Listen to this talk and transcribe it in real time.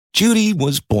Judy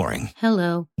was boring.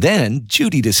 Hello. Then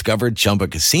Judy discovered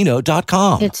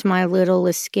ChumbaCasino.com. It's my little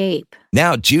escape.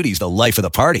 Now Judy's the life of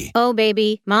the party. Oh,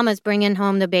 baby, mama's bringing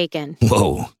home the bacon.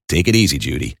 Whoa, take it easy,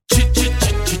 Judy.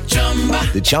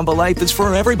 The Chumba life is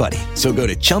for everybody. So go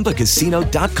to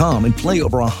ChumbaCasino.com and play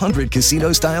over 100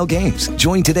 casino-style games.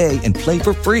 Join today and play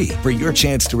for free for your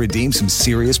chance to redeem some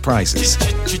serious prizes.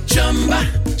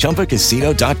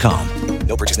 ChumbaCasino.com.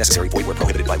 No purchase necessary. Void where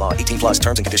prohibited by law. 18 plus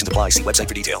terms and conditions apply. See website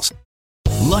for details.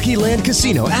 Lucky Land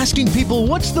Casino, asking people,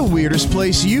 what's the weirdest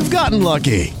place you've gotten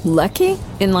lucky? Lucky?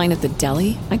 In line at the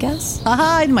deli, I guess?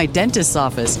 Aha, in my dentist's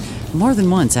office. More than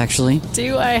once, actually.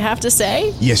 Do I have to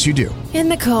say? Yes, you do. In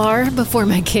the car before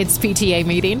my kids' PTA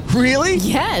meeting. Really?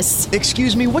 Yes.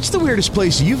 Excuse me, what's the weirdest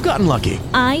place you've gotten lucky?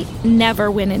 I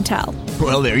never win and tell.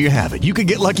 Well, there you have it. You can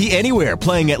get lucky anywhere,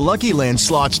 playing at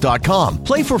LuckyLandSlots.com.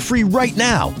 Play for free right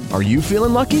now. Are you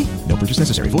feeling lucky? No purchase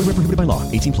necessary. Void where prohibited by law.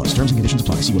 18 plus. Terms and conditions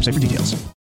apply. See website for details.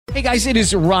 Hey guys, it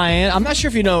is Ryan. I'm not sure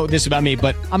if you know this about me,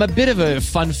 but I'm a bit of a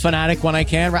fun fanatic when I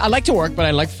can. I like to work, but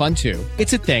I like fun too.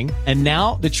 It's a thing. And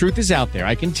now the truth is out there.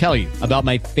 I can tell you about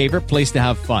my favorite place to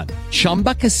have fun.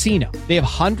 Chumba Casino. They have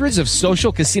hundreds of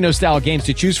social casino style games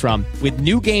to choose from with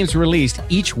new games released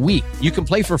each week. You can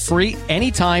play for free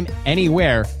anytime,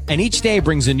 anywhere. And each day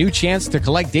brings a new chance to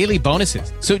collect daily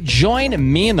bonuses. So join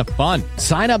me in the fun.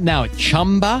 Sign up now at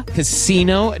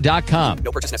ChumbaCasino.com.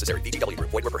 No purchase necessary. VGW.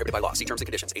 Void where prohibited by law. See terms and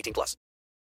conditions. 18 plus.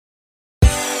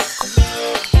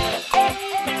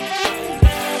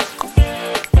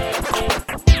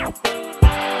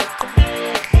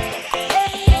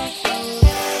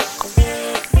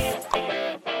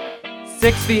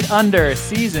 Six Feet Under,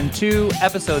 Season 2,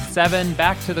 Episode 7,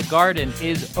 Back to the Garden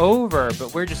is over,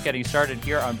 but we're just getting started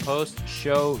here on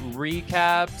post-show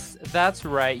recaps. That's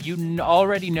right, you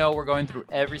already know we're going through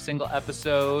every single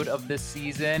episode of this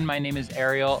season. My name is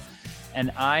Ariel,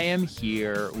 and I am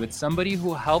here with somebody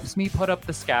who helps me put up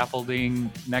the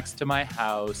scaffolding next to my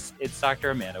house. It's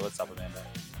Dr. Amanda. What's up, Amanda?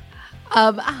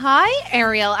 Hi,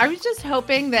 Ariel. I was just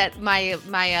hoping that my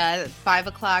 5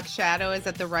 o'clock shadow is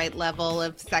at the right level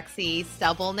of sexy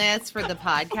stubbleness for the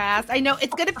podcast. I know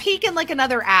it's going to peak in like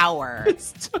another hour.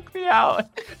 This took me out.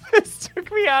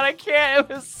 I can't.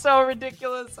 It was so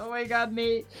ridiculous. Oh my God,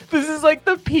 Nate. This is like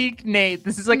the peak Nate.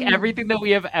 This is like everything that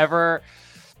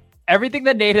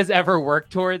Nate has ever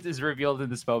worked towards is revealed in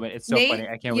this moment. It's so funny.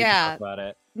 I can't wait to talk about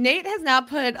it. Nate has not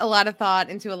put a lot of thought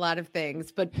into a lot of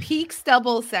things, but peak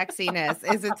stubble sexiness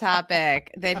is a topic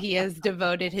that he has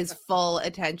devoted his full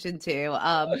attention to.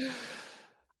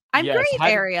 I'm great,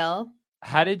 Ariel.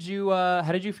 How did you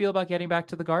feel about getting back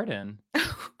to the garden?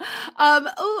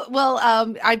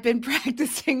 I've been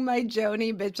practicing my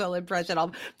Joni Mitchell impression.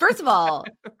 First of all,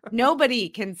 nobody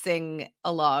can sing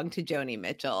along to Joni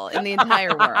Mitchell in the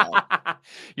entire world.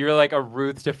 You're like a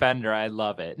Ruth defender. I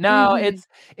love it. No, it's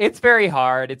very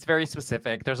hard. It's very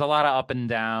specific. There's a lot of up and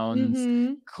downs.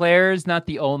 Mm-hmm. Claire's not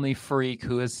the only freak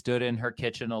who has stood in her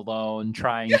kitchen alone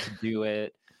trying to do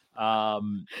it. I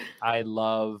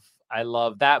love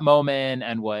that moment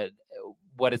and what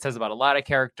it says about a lot of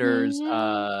characters.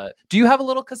 Mm-hmm. Do you have a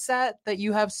little cassette that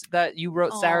you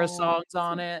wrote Sarah's songs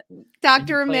on it?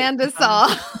 Dr. Amanda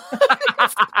song.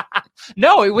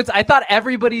 No, I thought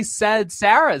everybody said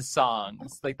Sarah's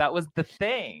songs. Like that was the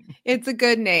thing. It's a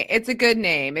good name.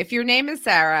 If your name is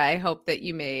Sarah, I hope that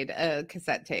you made a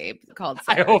cassette tape called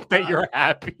Sarah. I hope that you're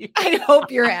happy. I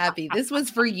hope you're happy. This was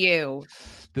for you.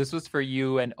 This was for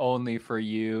you and only for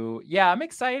you. Yeah, I'm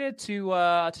excited to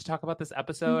talk about this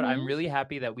episode. Mm-hmm. I'm really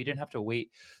happy that we didn't have to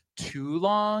wait too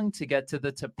long to get to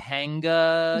the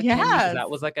Topanga. Yeah, that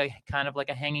was like a kind of like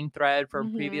a hanging thread for a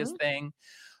previous thing.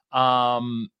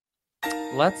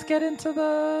 Let's get into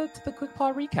the quick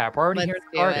plot recap. We're already here at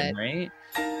the garden, right?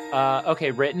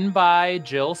 Okay, written by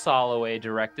Jill Soloway,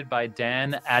 directed by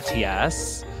Dan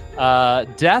Attias.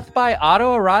 Death by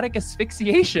autoerotic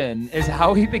asphyxiation is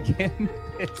how we begin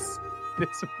this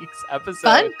week's episode.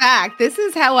 Fun fact, this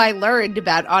is how I learned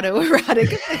about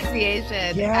autoerotic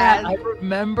asphyxiation. Yeah, I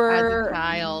remember as a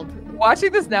child.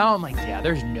 Watching this now, I'm like, yeah,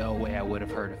 there's no way I would have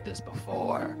heard of this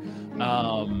before.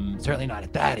 Certainly not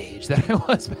at that age that I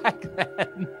was back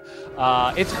then.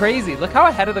 It's crazy. Look how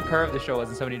ahead of the curve the show was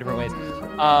in so many different ways.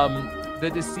 The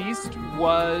deceased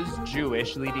was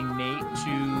Jewish, leading Nate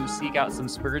to seek out some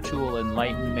spiritual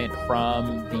enlightenment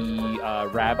from the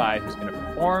rabbi who's going to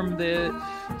perform the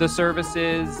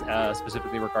services,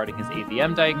 specifically regarding his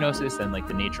AVM diagnosis and like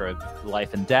the nature of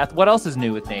life and death. What else is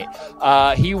new with Nate?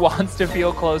 He wants to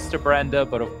feel close to Brenda,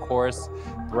 but of course,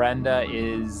 Brenda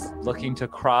is looking to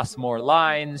cross more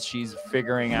lines. She's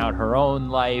figuring out her own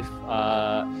life.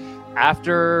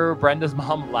 After Brenda's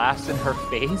mom laughs in her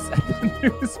face at the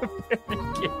news of their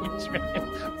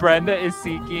engagement, Brenda is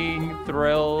seeking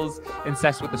thrills in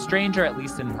sex with a stranger, at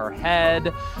least in her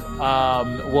head.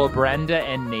 Will Brenda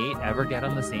and Nate ever get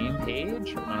on the same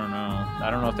page? I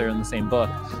don't know if they're in the same book.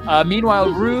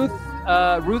 Meanwhile,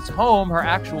 Ruth's home, her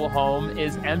actual home,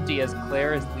 is empty as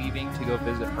Claire is leaving to go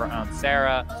visit her Aunt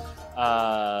Sarah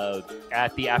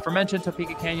at the aforementioned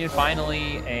Topeka Canyon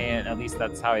finally, and at least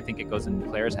that's how I think it goes in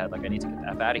Claire's head. Like, I need to get the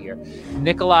F out of here.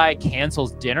 Nikolai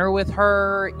cancels dinner with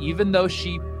her, even though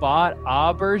she bought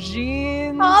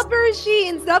aubergines.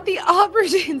 Aubergines, not the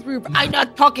aubergines, Rupert. I'm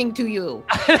not talking to you.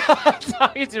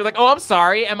 You're like, oh, I'm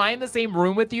sorry. Am I in the same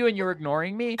room with you and you're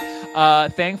ignoring me?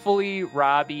 Thankfully,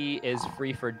 Robbie is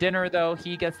free for dinner, though.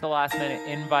 He gets the last minute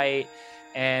invite,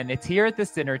 and it's here at this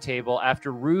dinner table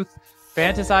after Ruth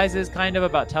fantasizes kind of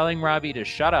about telling Robbie to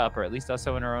shut up, or at least does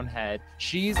so in her own head.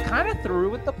 She's kind of through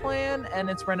with the plan, and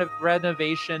it's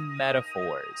renovation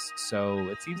metaphors. So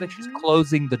it seems like she's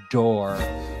closing the door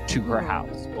to her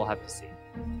house. We'll have to see.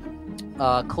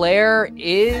 Claire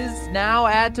is now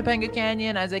at Topeka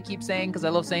Canyon, as I keep saying, because I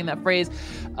love saying that phrase.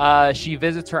 She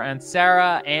visits her Aunt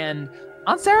Sarah, and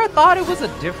Aunt Sarah thought it was a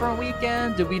different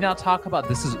weekend. Did we not talk about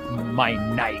this is my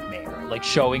nightmare? Like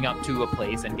showing up to a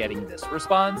place and getting this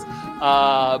response.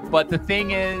 But the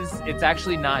thing is, it's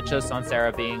actually not just Aunt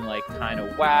Sarah being like kind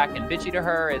of whack and bitchy to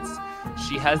her.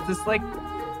 She has this like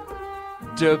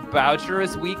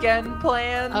debaucherous weekend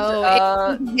planned.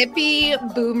 It's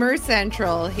hippie boomer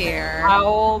central here.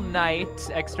 All night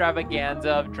extravaganza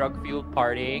of drug-fueled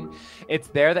partying. It's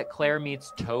there that Claire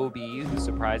meets Toby, who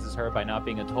surprises her by not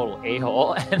being a total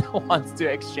a-hole and wants to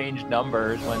exchange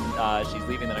numbers when she's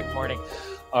leaving the next morning.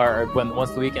 Or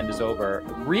once the weekend is over.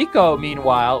 Rico,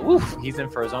 meanwhile, he's in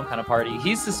for his own kind of party.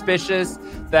 He's suspicious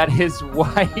that his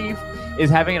wife is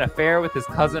having an affair with his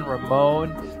cousin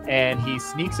Ramon, and he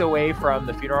sneaks away from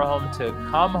the funeral home to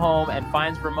come home and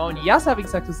finds Ramon, yes, having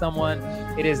sex with someone.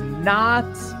 It is not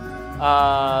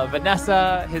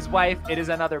Vanessa, his wife. It is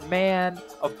another man.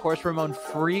 Of course, Rico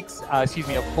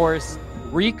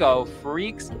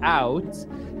freaks out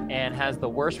and has the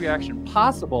worst reaction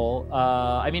possible.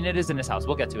 I mean, it is in his house.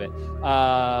 We'll get to it.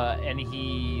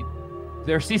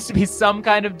 There seems to be some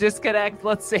kind of disconnect,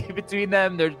 let's say, between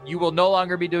them. You will no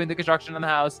longer be doing the construction on the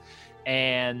house.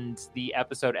 And the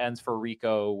episode ends for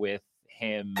Rico with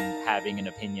him having an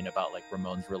opinion about like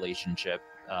Ramon's relationship,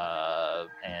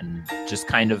 and just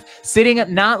kind of sitting up,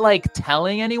 not like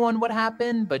telling anyone what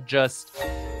happened, but just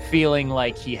feeling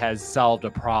like he has solved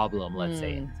a problem, let's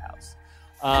say, in his house.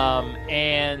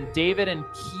 And David and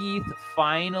Keith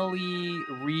finally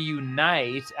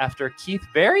reunite after Keith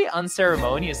very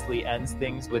unceremoniously ends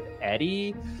things with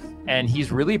Eddie. And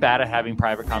he's really bad at having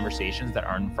private conversations that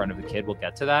aren't in front of a kid. We'll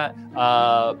get to that.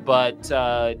 But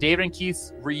David and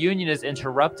Keith's reunion is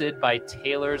interrupted by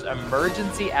Taylor's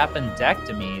emergency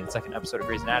appendectomy. It's like an episode of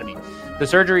Grey's Anatomy. The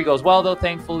surgery goes well, though,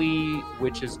 thankfully,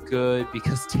 which is good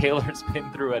because Taylor's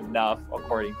been through enough,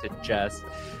 according to Jess.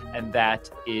 And that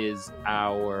is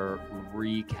our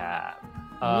recap.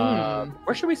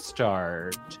 Where should we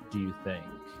start, do you think?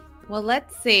 Well,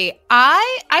 let's see.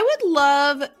 I would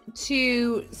love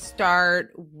to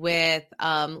start with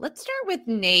let's start with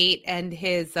Nate and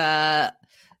his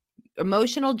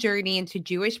emotional journey into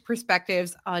Jewish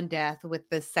perspectives on death with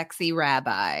the sexy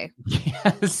rabbi.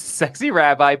 Yes, sexy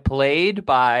rabbi played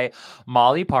by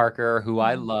Molly Parker, who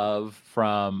I love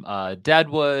from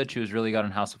Deadwood. She was really good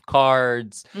on House of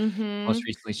Cards. Mm-hmm. Most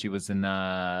recently, she was in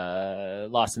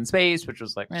Lost in Space, which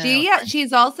was like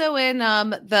she's also in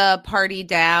the Party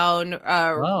Down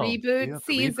reboot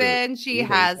season. She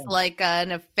has like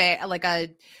an affair,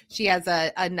 she has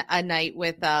a night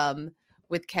with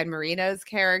Ken Marino's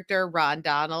character, Ron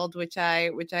Donald, which I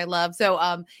love.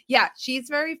 So she's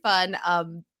very fun.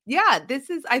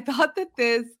 I thought that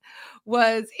this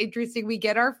was interesting. We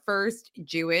get our first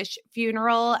Jewish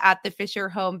funeral at the Fisher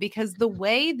home because the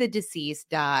way the deceased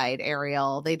died,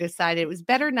 Ariel, they decided it was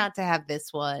better not to have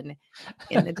this one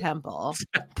in the temple.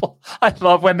 I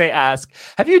love when they ask,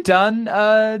 have you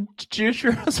done Jewish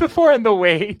funerals before? And the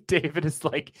way David is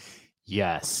like,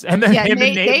 yes. And then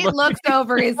Nate looks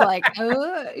over. He's like, I'm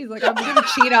going to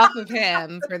cheat off of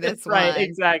him for this one. Right,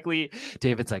 exactly.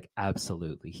 David's like,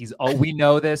 absolutely. We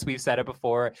know this. We've said it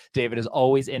before. David is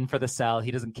always in for the sell. He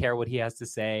doesn't care what he has to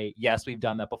say. Yes, we've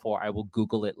done that before. I will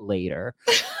Google it later.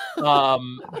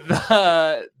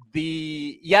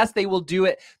 Yes, they will do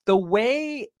it. The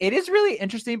way it is really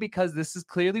interesting because this is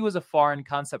clearly was a foreign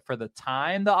concept for the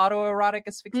time, the autoerotic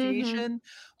asphyxiation.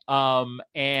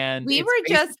 And we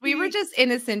were just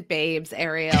innocent babes,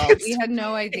 Ariel. We had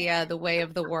no idea the way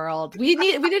of the world. We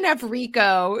didn't have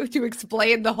Rico to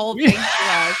explain the whole thing to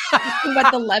us.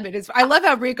 What the lemon is. I love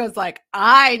how Rico's like,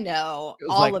 I know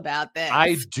all about this.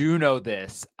 I do know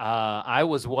this. I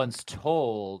was once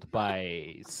told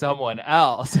by someone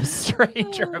else, a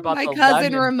stranger, about my the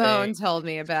cousin lemon Ramon thing. told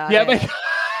me about it.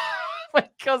 My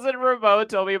cousin Ramon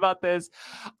told me about this.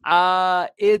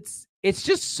 It's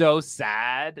just so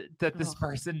sad that this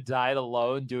person died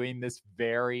alone doing this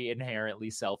very inherently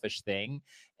selfish thing,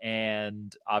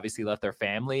 and obviously left their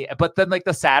family. But then like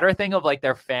the sadder thing of like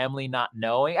their family not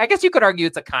knowing, I guess you could argue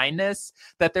it's a kindness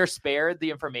that they're spared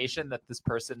the information that this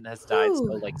person has died so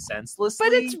like senselessly.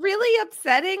 But it's really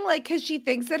upsetting, like, because she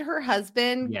thinks that her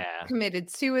husband committed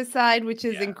suicide, which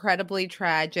is incredibly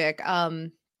tragic.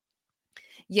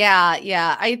 This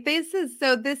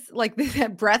like this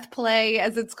breath play,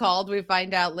 as it's called, we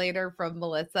find out later from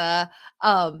Melissa.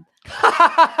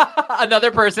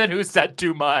 Another person who said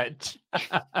too much.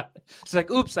 She's like,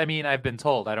 oops, I mean, I've been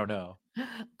told, I don't know.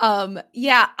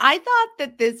 I thought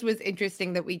that this was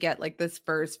interesting that we get like this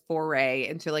first foray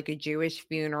into like a Jewish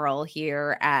funeral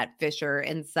here at Fisher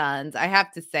and Sons. I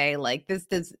have to say, like, this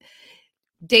does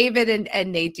David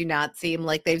and Nate do not seem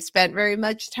like they've spent very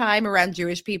much time around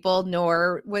Jewish people,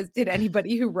 nor did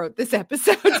anybody who wrote this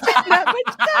episode spend that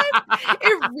much time.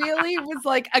 It really was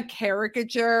like a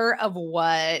caricature of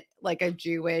what like a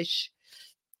Jewish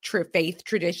faith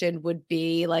tradition would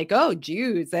be. Like, oh,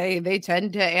 Jews, they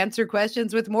tend to answer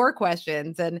questions with more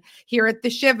questions. And here at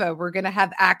the Shiva, we're going to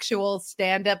have actual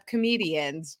stand-up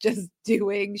comedians just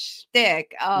doing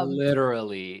shtick.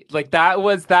 Literally, like that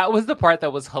was the part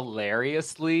that was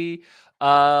hilariously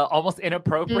almost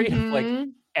inappropriate. Like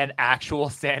an actual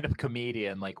stand-up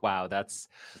comedian. Like, wow, that's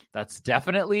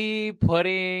definitely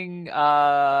putting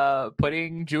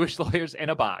Jewish lawyers in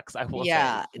a box, I will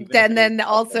say. Then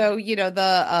also,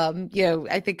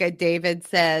 I think David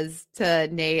says to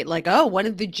Nate, like, oh, one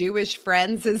of the Jewish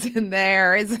friends is in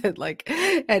there. Is it like,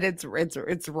 and it's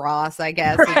Ross, I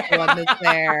guess, is the one that's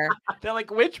there. They're like,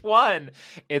 which one?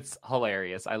 It's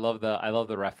hilarious. I love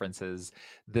the references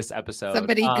this episode.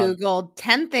 Somebody Googled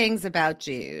 10 things about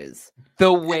Jews.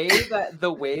 The way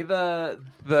the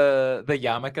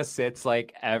yarmulke sits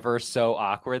like ever so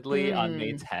awkwardly on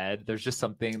Nate's head. There was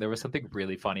something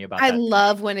really funny about that. I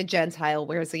love when a Gentile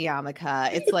wears a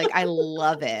yarmulke. It's like, I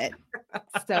love it.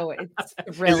 So it's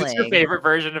thrilling. Is this your favorite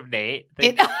version of Nate?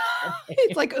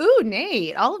 It's like, ooh,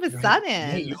 Nate, all of a sudden.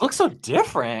 Nate, you look so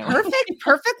different.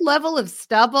 Perfect level of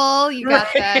stubble. You got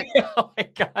that. Oh my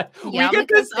God. We get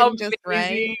this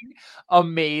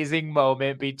amazing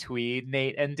moment between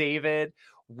Nate and David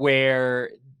where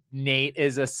Nate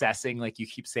is assessing, like you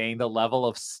keep saying, the level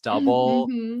of stubble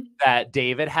that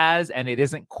David has, and it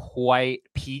isn't quite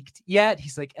peaked yet.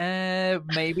 He's like,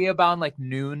 maybe about like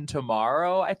noon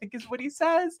tomorrow, I think is what he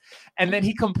says. And then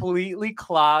he completely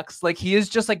clocks, like he is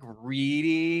just like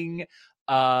reading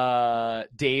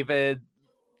David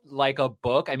like a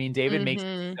book. I mean, David makes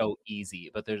it so easy,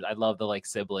 but I love the like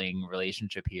sibling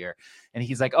relationship here. And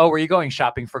he's like, oh, were you going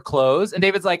shopping for clothes? And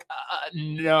David's like,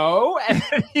 no. And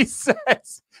then he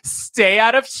says, stay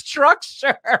out of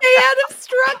structure. Stay out of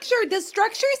structure. Does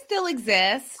structure still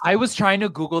exist? I was trying to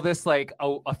Google this like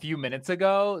a few minutes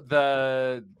ago.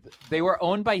 They were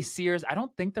owned by Sears. I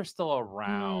don't think they're still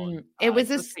around. It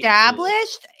was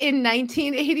established in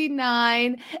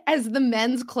 1989 as the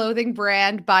men's clothing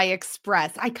brand by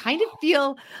Express. I kind of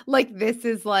feel like this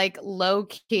is like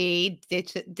low-key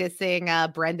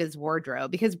dissing Brenda's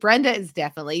wardrobe, because Brenda is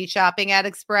definitely shopping at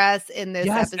Express in this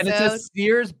episode. And it says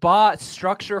Sears bought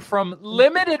structure from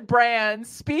Limited Brands.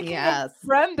 Speaking of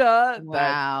Brenda.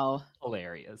 Wow.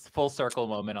 Hilarious. Full circle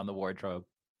moment on the wardrobe.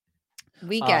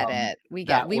 We get it. We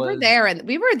were there, and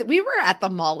we were at the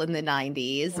mall in the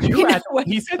 90s. When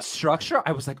he said structure,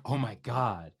 I was like, oh my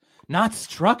God, not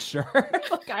structure.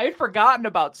 Like I had forgotten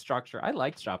about structure. I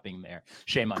liked shopping there.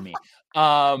 Shame on me.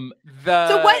 So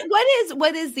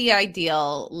what is the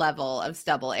ideal level of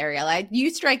stubble, Ariel? You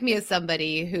strike me as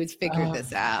somebody who's figured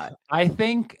this out. I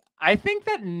think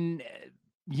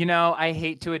that, I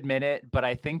hate to admit it, but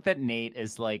I think that Nate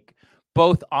is like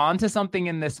both onto something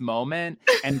in this moment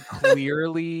and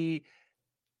clearly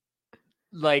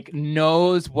like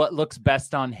knows what looks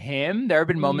best on him. There have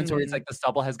been moments where it's like the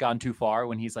stubble has gone too far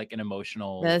when he's like an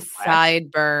emotional. The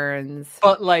sideburns.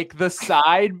 But like the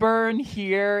sideburn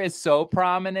here is so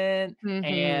prominent.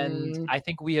 And I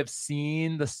think we have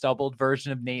seen the stubbled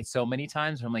version of Nate so many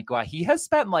times where I'm like, wow, he has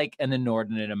spent like an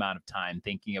inordinate amount of time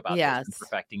thinking about this and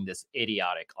perfecting this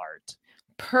idiotic art.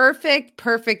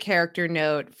 perfect character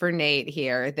note for Nate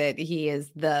here that he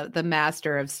is the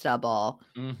master of stubble.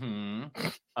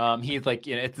 He's like,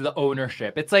 it's the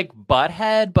ownership. It's like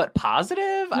butthead, but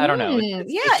positive. I don't know.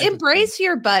 It's embrace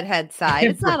your butthead side.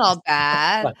 It's not all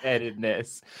bad.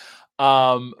 Buttheadedness.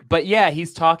 But yeah,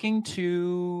 he's talking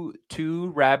to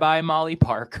Rabbi Molly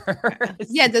Parker.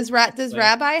 Yeah, does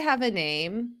Rabbi have a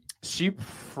name? She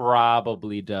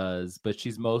probably does, but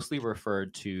she's mostly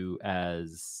referred to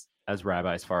as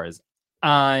Rabbi as far as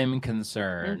I'm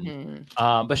concerned.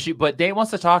 But Nate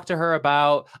wants to talk to her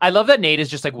about. I love that Nate is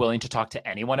just like willing to talk to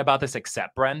anyone about this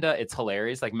except Brenda. It's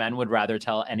hilarious. Like men would rather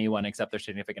tell anyone except their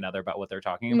significant other about what they're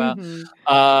talking about.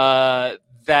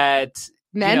 That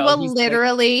men will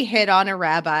literally hit on a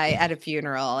rabbi at a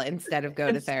funeral instead of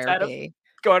go to therapy.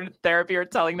 Going to therapy or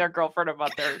telling their girlfriend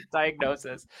about their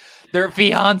diagnosis, their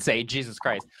fiance. Jesus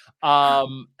Christ. I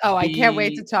can't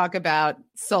wait to talk about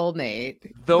soulmate.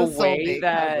 The way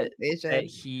that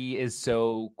he is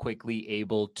so quickly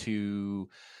able to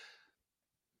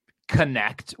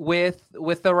connect with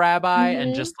the rabbi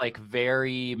and just like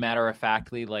very matter of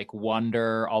factly like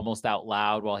wonder almost out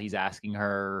loud while he's asking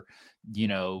her,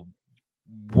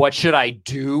 what should I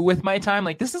do with my time?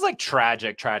 Like, this is like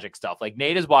tragic stuff. Like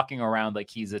Nate is walking around like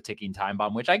he's a ticking time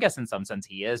bomb, which I guess in some sense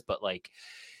he is, but like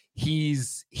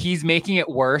he's making it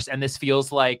worse. And this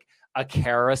feels like a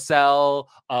carousel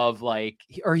of like,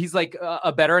 or he's like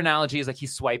a better analogy is like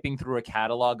he's swiping through a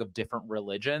catalog of different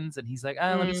religions. And he's like,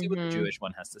 let me see what the Jewish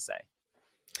one has to say.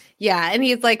 Yeah. And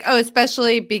he's like,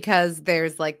 especially because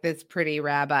there's like this pretty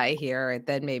rabbi here,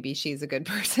 then maybe she's a good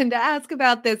person to ask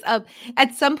about this.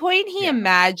 At some point he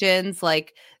imagines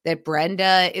like that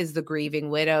Brenda is the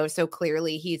grieving widow. So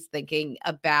clearly he's thinking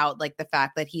about like the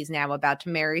fact that he's now about to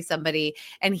marry somebody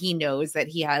and he knows that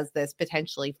he has this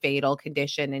potentially fatal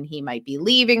condition and he might be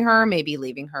leaving her, maybe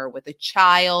leaving her with a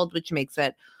child, which makes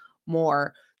it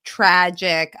more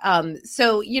tragic.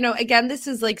 So, again, this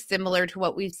is like similar to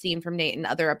what we've seen from Nate in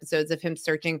other episodes of him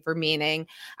searching for meaning.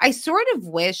 I sort of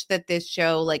wish that this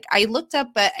show, like I looked up,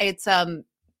 but it's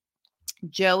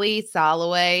Joey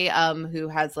Soloway, who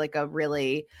has like a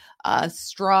really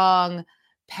strong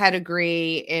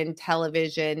pedigree in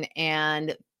television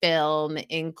and film,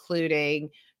 including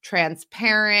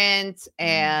Transparent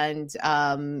and,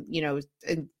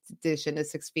 in addition to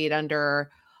 6 Feet Under,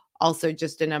 also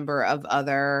just a number of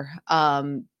other,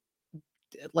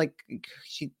 like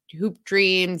Hoop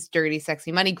Dreams, Dirty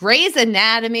Sexy Money, Grey's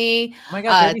Anatomy. Oh my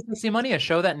God, Dirty Sexy Money, a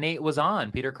show that Nate was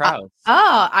on, Peter Krause.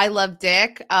 I love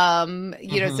Dick. So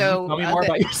tell me more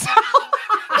about yourself.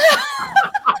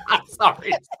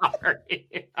 Sorry.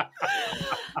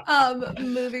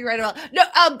 Moving right along. No,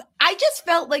 I just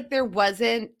felt like there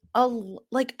wasn't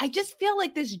I just feel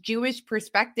like this Jewish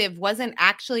perspective wasn't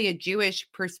actually a Jewish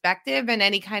perspective in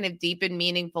any kind of deep and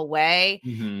meaningful way.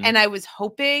 And I was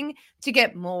hoping to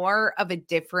get more of a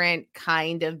different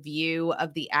kind of view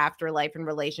of the afterlife and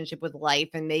relationship with life,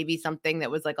 and maybe something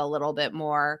that was like a little bit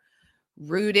more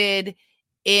rooted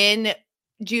in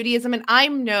Judaism. And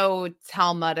I'm no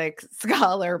Talmudic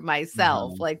scholar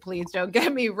myself, like, please don't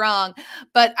get me wrong,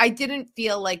 but I didn't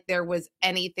feel like there was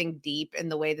anything deep in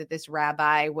the way that this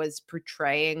rabbi was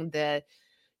portraying the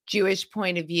Jewish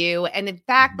point of view. And in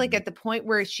fact, like at the point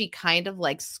where she kind of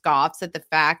like scoffs at the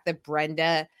fact that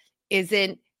Brenda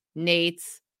isn't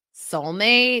Nate's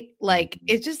soulmate, like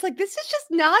it's just like, this is just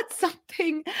not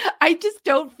something, I just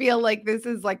don't feel like this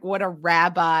is like what a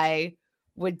rabbi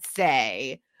would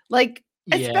say. Like,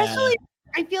 especially,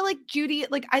 I feel like Judy,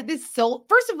 like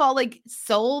first of all, like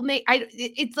soulmate,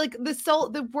 it's like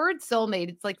the word soulmate,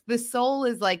 it's like the soul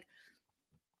is like,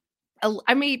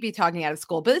 I may be talking out of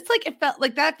school, but it's like, it felt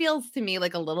like that feels to me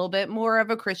like a little bit more of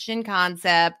a Christian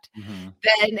concept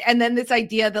and then this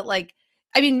idea that like,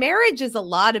 I mean, marriage is a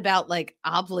lot about like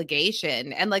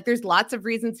obligation and like, there's lots of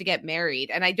reasons to get married.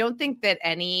 And I don't think that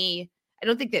any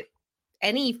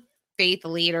faith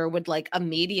leader would like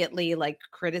immediately like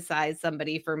criticize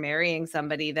somebody for marrying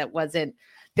somebody that wasn't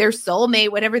their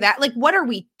soulmate, whatever that, like, what are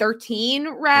we, 13,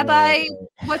 Rabbi?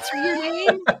 What's your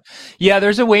name? Yeah,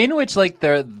 there's a way in which like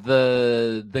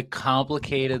the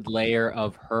complicated layer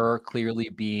of her clearly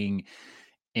being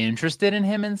interested in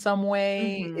him in some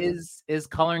way is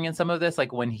coloring in some of this.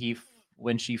 Like when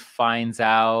she finds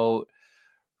out,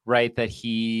 right, that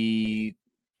he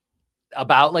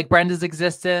about like Brenda's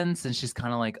existence, and she's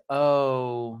kind of like,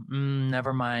 oh,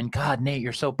 never mind. God, Nate,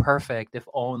 you're so perfect. If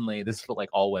only. This is for like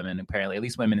all women, apparently, at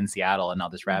least women in Seattle, and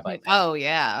not this rabbi thing. Oh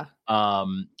yeah. 5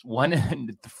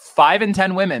 in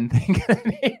 10 women think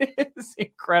Nate is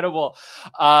incredible.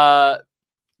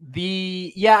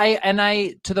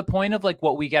 I to the point of like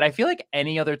what we get, I feel like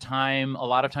any other time, a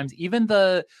lot of times, even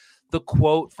the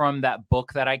quote from that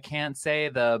book that I can't say,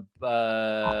 the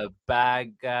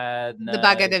Bhagavad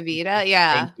Gita,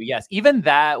 yeah. Thank you. Yes, even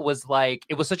that was like,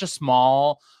 it was such a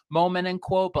small moment and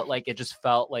quote, but like it just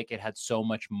felt like it had so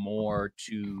much more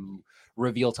to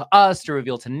reveal to us, to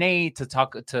reveal to Nate,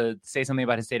 to say something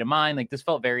about his state of mind. Like this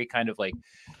felt very kind of like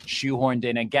shoehorned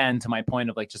in again, to my point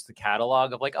of like just the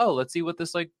catalog of like, oh, let's see what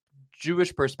this like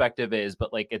Jewish perspective is,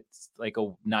 but like it's like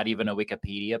not even a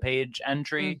Wikipedia page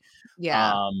entry.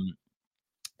 Yeah.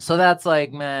 So that's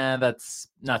like, man, that's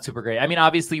not super great. I mean,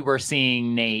 obviously we're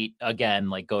seeing Nate again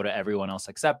like go to everyone else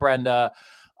except Brenda.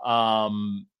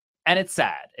 And it's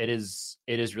sad. It is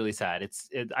really sad.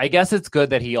 I guess it's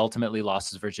good that he ultimately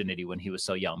lost his virginity when he was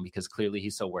so young, because clearly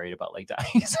he's so worried about like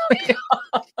dying so young.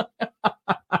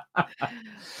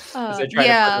 I try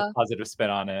to put a positive spin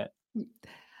on it.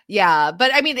 Yeah,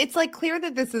 but I mean, it's like clear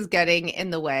that this is getting in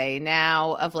the way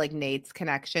now of like Nate's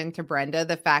connection to Brenda.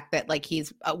 The fact that like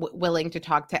he's willing to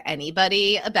talk to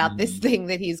anybody about this thing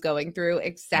that he's going through,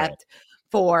 except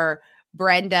for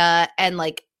Brenda. And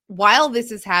like, while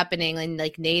this is happening, and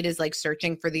like Nate is like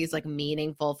searching for these like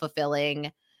meaningful,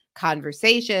 fulfilling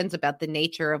conversations about the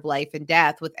nature of life and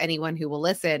death with anyone who will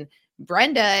listen,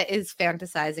 Brenda is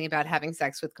fantasizing about having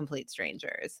sex with complete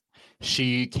strangers.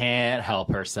 She can't help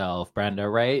herself, Brenda,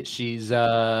 right? She's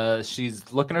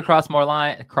looking across more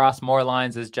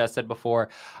lines, as Jess said before.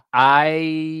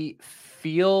 I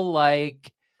feel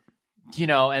like, you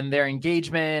know, and their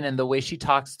engagement and the way she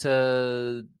talks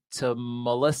to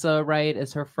Melissa, right,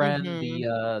 as her friend,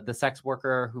 the sex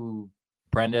worker who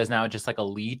Brenda is now just like a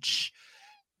leech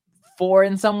for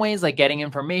in some ways, like getting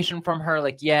information from her.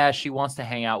 Like, yeah, she wants to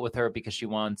hang out with her because she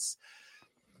wants,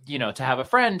 you know, to have a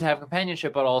friend, to have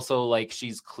companionship, but also like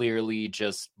she's clearly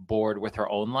just bored with her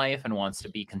own life and wants to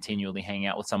be continually hanging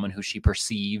out with someone who she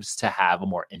perceives to have a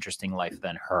more interesting life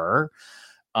than her.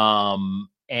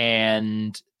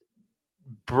 And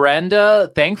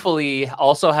Brenda, thankfully,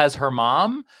 also has her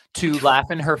mom to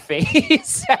laugh in her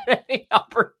face at any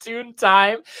opportune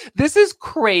time. This is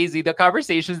crazy. The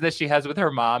conversations that she has with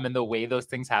her mom and the way those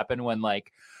things happen when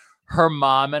like her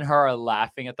mom and her are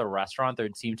laughing at the restaurant. They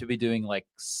seem to be doing like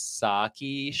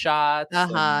sake shots.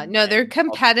 No, they're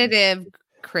competitive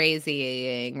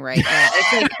crazying right now.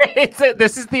 It's like,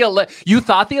 this is you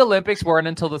thought the Olympics weren't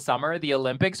until the summer. The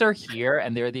Olympics are here,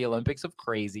 and they're the Olympics of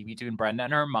crazy between Brenda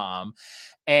and her mom.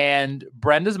 And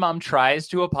Brenda's mom tries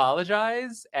to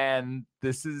apologize, and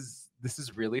this is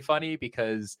really funny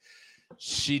because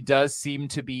she does seem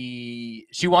to be,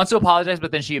 she wants to apologize,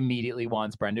 but then she immediately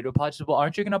wants Brenda to apologize. Well,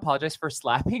 aren't you going to apologize for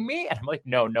slapping me? And I'm like,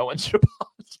 no one should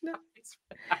apologize.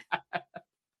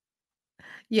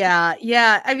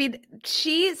 Yeah. I mean,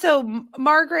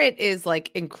 Margaret is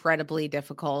like incredibly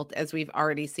difficult, as we've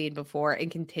already seen before, and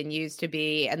continues to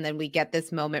be. And then we get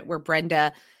this moment where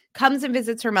Brenda comes and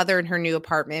visits her mother in her new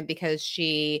apartment because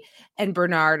she and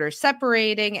Bernard are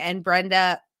separating, and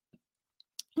Brenda,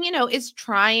 you know, is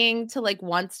trying to like,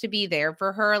 wants to be there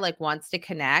for her, like wants to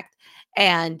connect.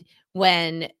 And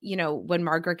when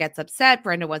Margaret gets upset,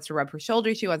 Brenda wants to rub her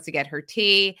shoulder. She wants to get her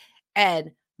tea,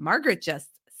 and Margaret just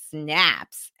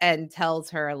snaps and tells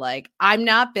her like, I'm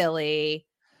not Billy.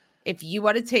 If you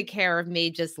want to take care of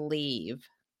me, just leave.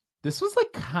 This was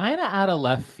like kind of out of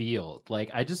left field. Like,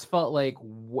 I just felt like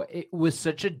it was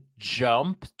such a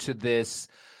jump to this,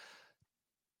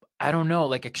 I don't know,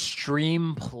 like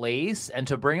extreme place. And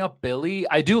to bring up Billy,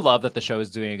 I do love that the show is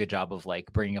doing a good job of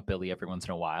like bringing up Billy every once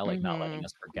in a while, like not letting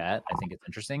us forget. I think it's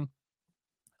interesting.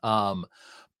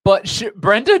 But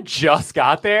Brenda just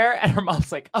got there and her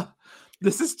mom's like, oh,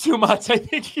 this is too much. I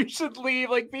think you should leave.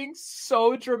 Like being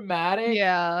so dramatic.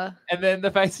 Yeah. And then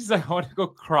the fact she's like, I want to go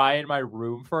cry in my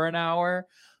room for an hour.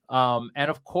 And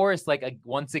of course, like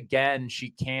once again,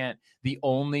 she can't. The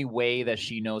only way that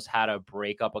she knows how to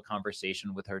break up a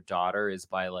conversation with her daughter is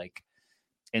by like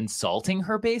insulting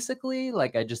her, basically.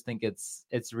 Like I just think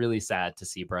it's really sad to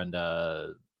see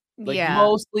Brenda like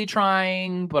mostly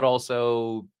trying, but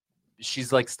also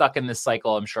she's like stuck in this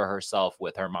cycle, I'm sure, herself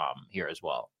with her mom here as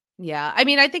well. Yeah. I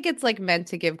mean, I think it's like meant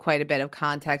to give quite a bit of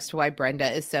context to why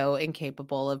Brenda is so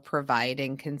incapable of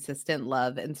providing consistent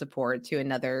love and support to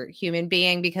another human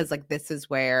being, because like this is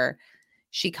where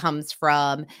she comes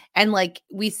from. And like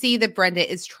we see that Brenda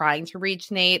is trying to reach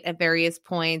Nate at various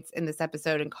points in this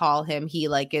episode and call him. He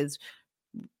like is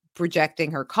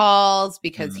rejecting her calls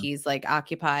because he's like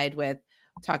occupied with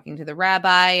talking to the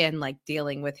rabbi and like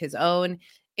dealing with his own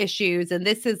issues. And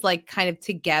this is like kind of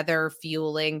together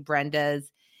fueling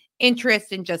Brenda's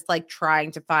interest in just like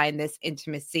trying to find this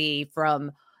intimacy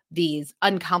from these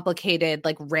uncomplicated,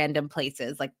 like random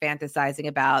places, like fantasizing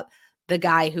about the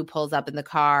guy who pulls up in the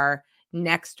car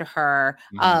next to her.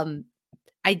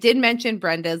 I did mention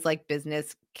Brenda's like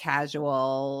business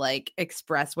casual, like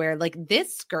express wear, like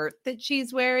this skirt that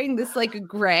she's wearing, this like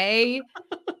gray,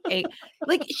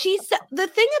 like the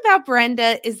thing about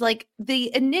Brenda is like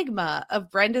the enigma of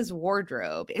Brenda's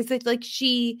wardrobe is that like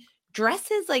she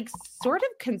dresses like sort of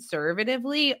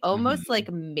conservatively, almost like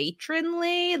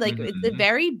matronly, like it's a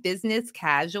very business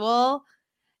casual.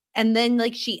 And then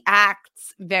like she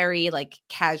acts very like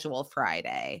casual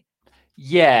Friday.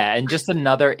 Yeah, and just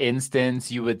another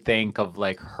instance you would think of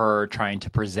like her trying to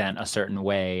present a certain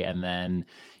way and then,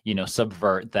 you know,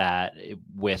 subvert that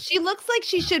with. She looks like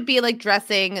she should be like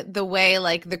dressing the way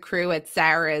like the crew at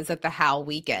Sarah's at the Howl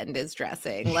Weekend is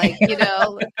dressing, like, you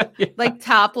know, like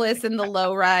topless in the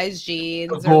low-rise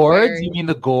jeans. The gourds? You mean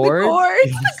the gourds?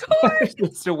 The gourds.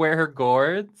 Just to wear her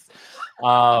gourds.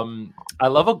 I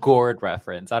love a gourd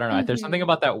reference. I don't know. There's something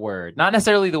about that word, not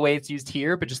necessarily the way it's used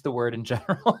here, but just the word in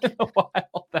general in the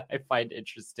wild that I find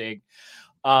interesting.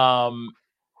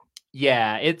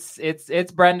 Yeah,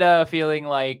 it's Brenda feeling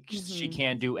like she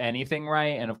can't do anything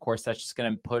right. And of course, that's just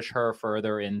going to push her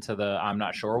further into the I'm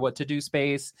not sure what to do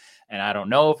space. And I don't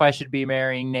know if I should be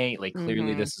marrying Nate. Like,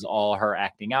 clearly, this is all her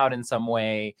acting out in some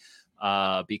way.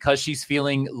 Because she's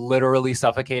feeling literally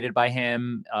suffocated by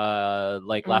him,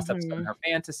 like last episode in her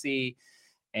fantasy,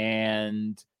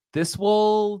 and this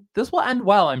will end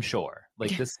well, I'm sure.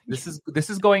 Like this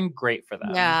is going great for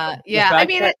them. Yeah. I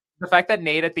mean, the fact that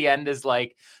Nate at the end is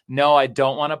like, no, I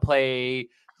don't want to play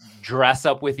dress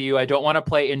up with you. I don't want to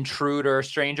play intruder,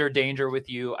 stranger danger with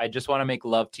you. I just want to make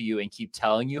love to you and keep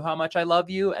telling you how much I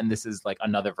love you. And this is like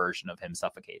another version of him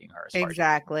suffocating her.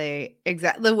 Exactly.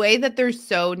 The way that they're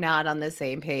so not on the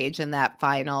same page in that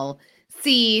final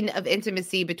scene of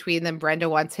intimacy between them. Brenda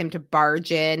wants him to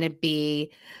barge in and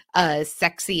be a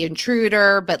sexy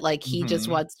intruder, but like he just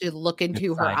wants to look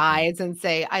into her eyes and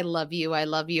say, I love you. I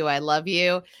love you. I love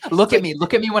you. Look at me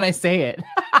when I say it.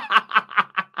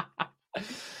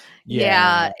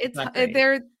 Yeah, it's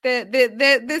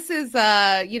this is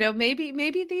you know,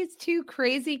 maybe these two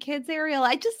crazy kids, Ariel.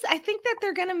 I think that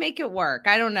they're gonna make it work.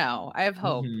 I don't know. I have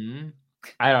hope.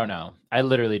 I don't know. I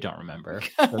literally don't remember.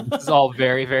 So this is all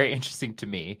very, very interesting to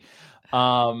me.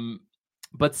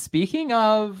 But speaking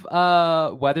of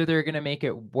whether they're gonna make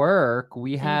it work,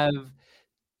 we have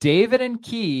David and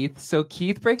Keith. So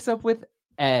Keith breaks up with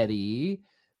Eddie.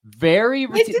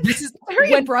 This is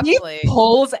very abruptly. He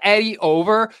pulls Eddie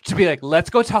over to be like,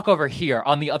 let's go talk over here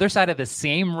on the other side of the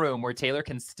same room where Taylor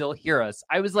can still hear us.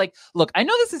 I was like, look, I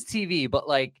know this is TV, but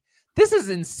like, this is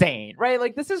insane, right?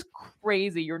 Like, this is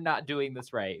crazy. You're not doing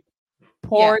this right.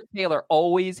 Poor Taylor,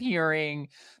 always hearing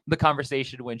the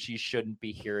conversation when she shouldn't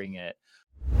be hearing it.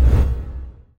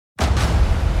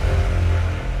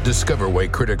 Discover why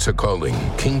critics are calling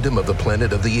Kingdom of the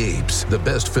Planet of the Apes the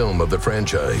best film of the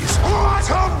franchise. What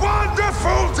a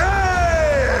wonderful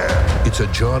day! It's a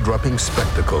jaw-dropping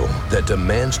spectacle that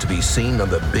demands to be seen on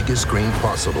the biggest screen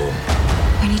possible.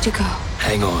 We need to go.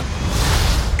 Hang on.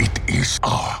 It is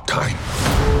our time.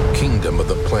 Kingdom of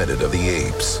the Planet of the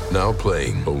Apes. Now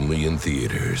playing only in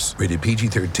theaters. Rated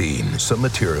PG-13. Some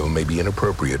material may be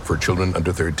inappropriate for children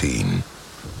under 13.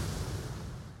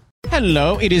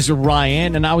 Hello, it is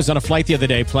Ryan, and I was on a flight the other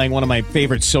day playing one of my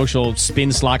favorite social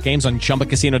spin slot games on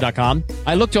ChumbaCasino.com.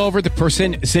 I looked over at the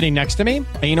person sitting next to me,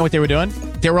 and you know what they were doing?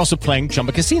 They were also playing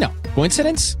Chumba Casino.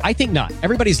 Coincidence? I think not.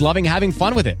 Everybody's loving having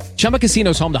fun with it. Chumba Casino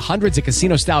is home to hundreds of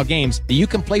casino-style games that you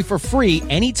can play for free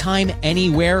anytime,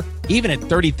 anywhere, even at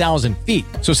 30,000 feet.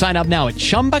 So sign up now at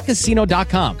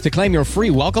ChumbaCasino.com to claim your free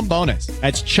welcome bonus.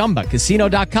 That's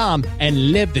ChumbaCasino.com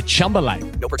and live the Chumba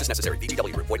life. No purchase necessary.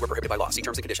 VGW. Void where prohibited by law. See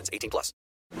terms and conditions. 18+.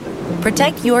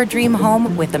 Protect your dream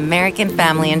home with American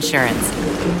Family Insurance.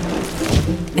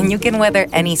 And you can weather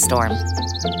any storm.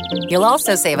 You'll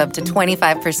also save up to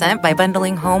 25% by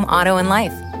bundling home, auto, and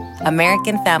life.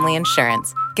 American Family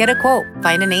Insurance. Get a quote.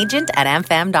 Find an agent at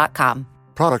amfam.com.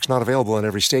 Products not available in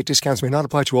every state. Discounts may not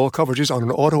apply to all coverages on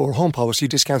an auto or home policy.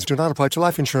 Discounts do not apply to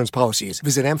life insurance policies.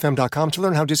 Visit amfam.com to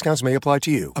learn how discounts may apply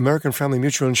to you. American Family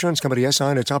Mutual Insurance Company, SI,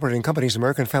 and its operating companies,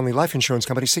 American Family Life Insurance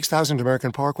Company, 6000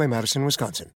 American Parkway, Madison,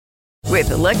 Wisconsin. With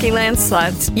the Lucky Land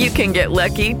Slots, you can get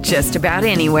lucky just about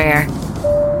anywhere.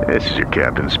 This is your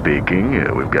captain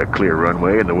speaking. We've got clear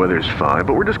runway and the weather's fine,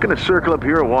 but we're just going to circle up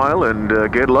here a while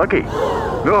and get lucky.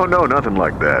 No, nothing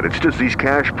like that. It's just these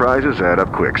cash prizes add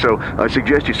up quick. So I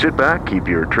suggest you sit back, keep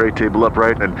your tray table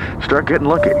upright, and start getting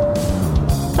lucky.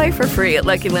 Play for free at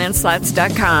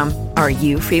LuckyLandSlots.com. Are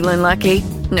you feeling lucky?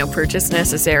 No purchase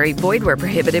necessary. Void where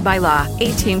prohibited by law.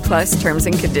 18 plus terms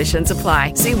and conditions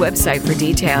apply. See website for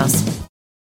details.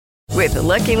 With the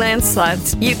Lucky Land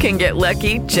Slots, you can get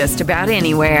lucky just about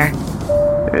anywhere.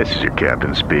 This is your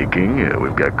captain speaking.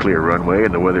 We've got clear runway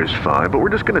and the weather's fine, but we're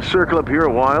just going to circle up here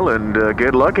a while and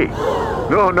get lucky.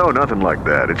 No, nothing like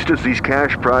that. It's just these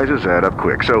cash prizes add up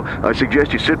quick. So I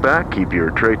suggest you sit back, keep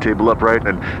your tray table upright,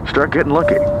 and start getting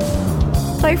lucky.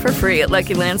 Play for free at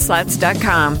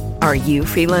LuckyLandSlots.com. Are you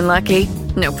feeling lucky?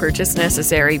 No purchase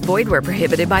necessary. Void where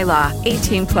prohibited by law.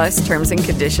 18 plus terms and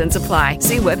conditions apply.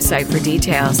 See website for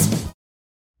details.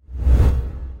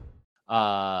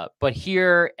 But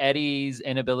here, Eddie's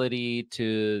inability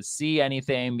to see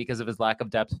anything because of his lack of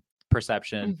depth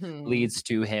perception leads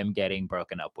to him getting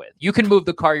broken up with. You can move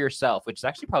the car yourself, which is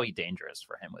actually probably dangerous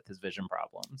for him with his vision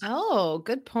problems. Oh,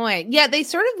 good point. Yeah, they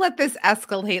sort of let this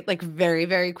escalate like very,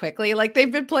 very quickly. Like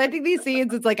they've been planting these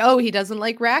seeds. It's like, oh, he doesn't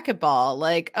like racquetball.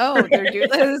 Like, oh, they're doing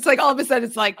this. It's like all of a sudden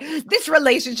it's like this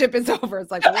relationship is over.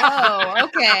 It's like, whoa,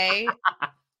 okay.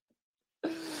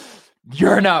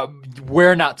 We're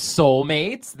not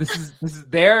soulmates.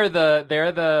 They're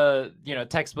the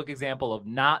textbook example of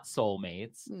not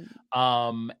soulmates.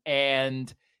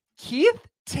 And Keith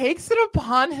takes it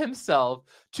upon himself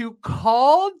to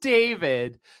call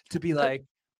David to be like,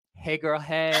 hey girl,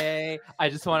 hey, I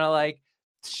just want to like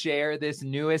share this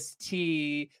newest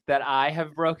tea that I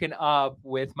have broken up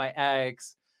with my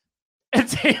ex. And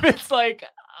David's like,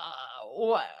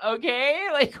 what? Okay,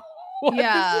 like, what?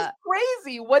 Yeah. This is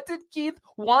crazy. What did Keith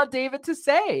want David to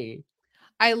say?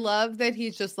 I love that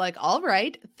he's just like, all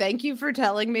right, thank you for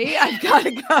telling me. I've got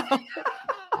to go.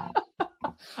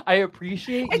 I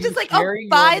appreciate it's you just like, sharing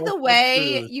oh, by your the most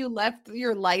way, truth. you left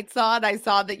your lights on. I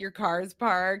saw that your car is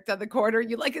parked on the corner.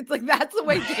 It's like, that's the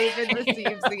way David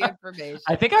receives the information.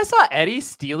 I think I saw Eddie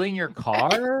stealing your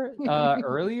car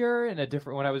earlier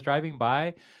when I was driving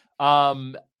by.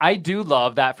 I do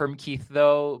love that from Keith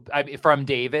though. From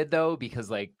David though, because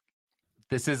like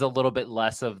this is a little bit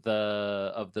less of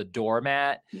the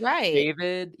doormat, right?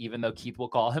 David, even though Keith will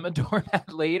call him a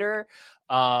doormat later.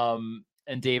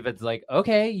 And David's like,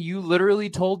 okay, you literally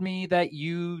told me that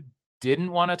you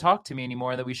didn't want to talk to me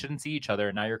anymore, that we shouldn't see each other.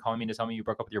 And now you're calling me to tell me you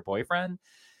broke up with your boyfriend.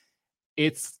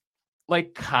 It's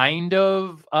like kind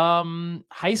of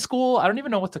high school. I don't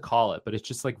even know what to call it, but it's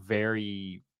just like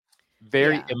very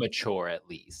immature, at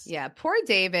least. Yeah, poor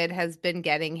David has been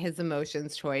getting his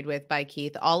emotions toyed with by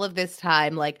Keith all of this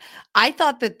time. Like, I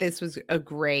thought that this was a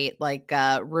great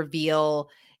reveal,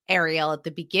 Ariel, at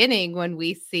the beginning when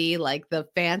we see like the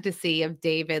fantasy of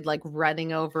David like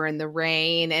running over in the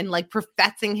rain and like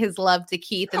professing his love to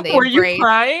Keith. And they Were you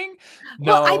crying?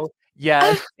 No. Well,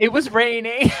 yes, it was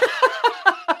raining.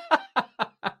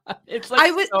 It's like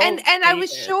I was I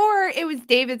was sure it was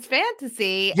David's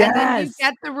fantasy. Yes. And then you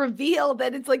get the reveal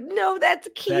that it's like, no, that's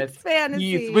Keith's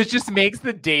fantasy. Keith, which just makes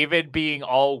the David being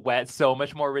all wet so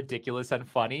much more ridiculous and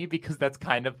funny, because that's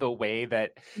kind of the way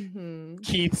that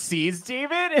Keith sees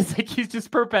David. It's like he's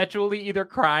just perpetually either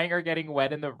crying or getting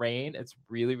wet in the rain. It's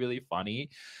really, really funny.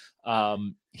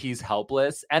 He's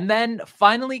helpless. And then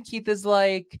finally Keith is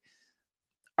like,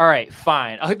 all right,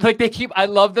 fine. Like I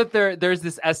love that there's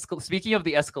this speaking of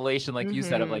the escalation, like you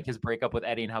said, of like his breakup with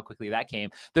Eddie and how quickly that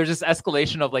came. There's this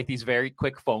escalation of like these very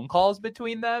quick phone calls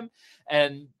between them.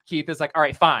 And Keith is like, all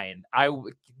right, fine.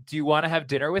 Do you want to have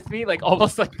dinner with me? Like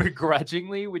almost like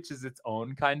begrudgingly, which is its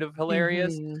own kind of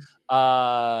hilarious.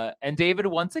 And David,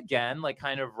 once again, like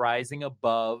kind of rising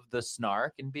above the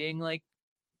snark and being like,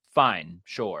 fine,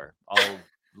 sure.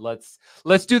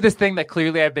 Let's do this thing that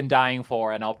clearly I've been dying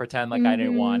for, and I'll pretend like I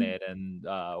didn't want it. And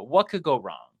what could go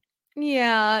wrong?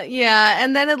 Yeah.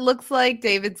 And then it looks like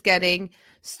David's getting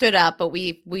stood up, but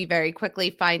we very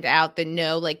quickly find out that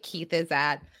no, like Keith is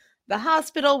at the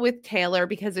hospital with Taylor,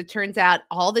 because it turns out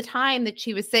all the time that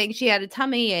she was saying she had a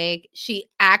tummy ache, she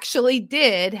actually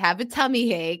did have a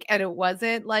tummy ache, and it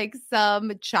wasn't like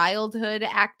some childhood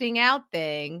acting out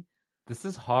thing. This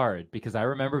is hard because I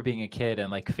remember being a kid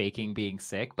and like faking being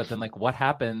sick, but then like what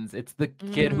happens? It's the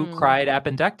kid who cried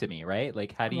appendectomy, right?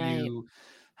 Like how do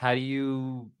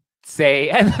you say,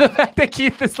 and the fact that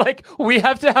Keith is like, we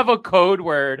have to have a code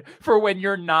word for when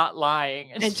you're not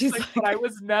lying. And she's like, but I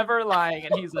was never lying.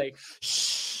 And he's like,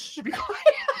 shh, be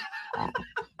quiet.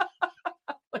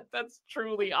 Like that's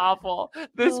truly awful.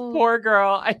 This poor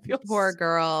girl. I feel poor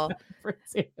girl. For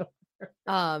Taylor.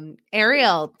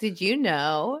 Ariel, did you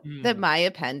know that my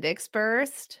appendix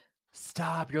burst?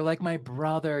 Stop. You're like my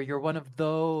brother. You're one of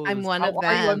those. I'm one of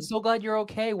them. I'm so glad you're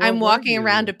okay. I'm walking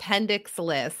around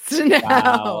appendix-less now.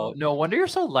 Wow. No wonder you're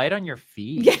so light on your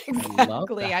feet. Yeah,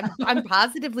 exactly. I'm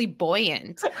positively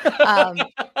buoyant.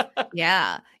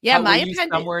 Yeah. My appendix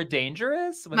somewhere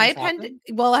dangerous. My appendix.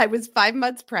 Well, I was 5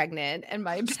 months pregnant, and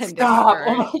my appendix. Stop.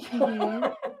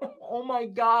 Hurt. Oh my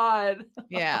god.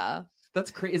 Yeah. That's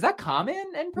crazy. Is that common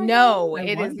in pregnancy? No,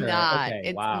 it is not. Okay,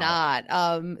 it's wow.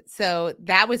 not. So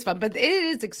that was fun, but it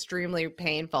is extremely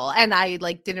painful. And I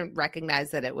didn't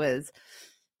recognize that it was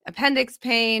appendix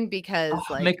pain because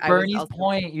McBurney's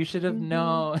point. You should have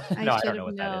known. No, I don't know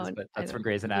what that is, but that's from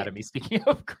Grey's Anatomy. Speaking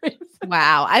of Grey's Anatomy.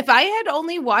 Wow. If I had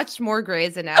only watched more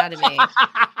Grey's Anatomy.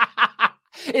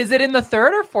 Is it in the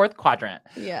third or fourth quadrant?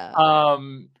 Yeah.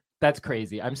 That's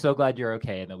crazy. I'm so glad you're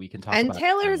okay and that we can talk about it. And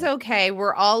Taylor's okay.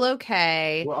 We're all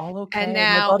okay. We're all okay. And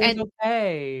now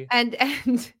okay.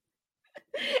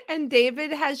 And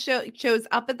David shows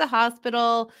up at the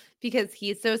hospital because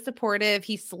he's so supportive.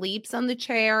 He sleeps on the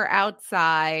chair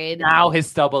outside. Now his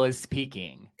stubble is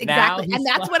peaking. Exactly. And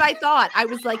that's what I thought. I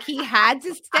was like, he had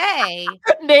to stay.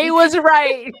 Nate was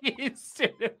right. He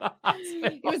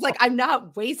was like, I'm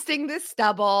not wasting this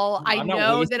stubble. I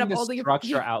know that I'm only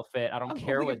structure outfit. I don't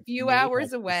care what a few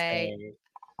hours away.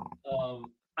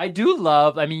 I do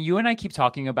love, you and I keep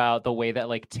talking about the way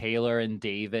that Taylor and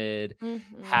David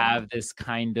have this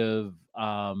kind of,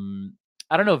 I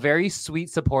don't know, very sweet,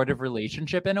 supportive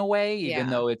relationship in a way, even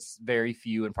though it's very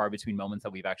few and far between moments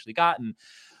that we've actually gotten.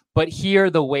 But here,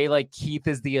 the way Keith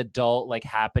is the adult,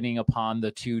 happening upon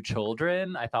the two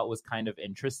children, I thought was kind of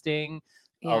interesting.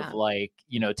 Of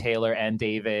Taylor and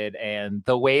David, and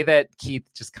the way that Keith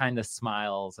just kind of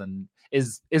smiles and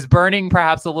is burning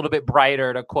perhaps a little bit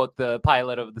brighter, to quote the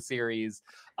pilot of the series,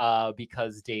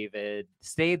 because David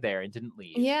stayed there and didn't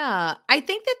leave. Yeah, I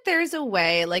think that there's a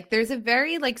way, there's a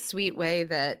very sweet way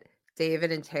that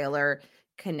David and Taylor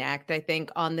connect. I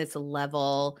think on this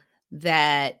level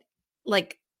that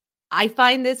I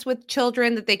find this with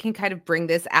children, that they can kind of bring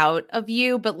this out of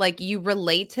you, but you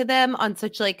relate to them on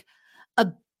such a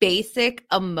basic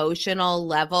emotional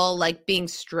level, being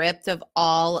stripped of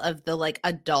all of the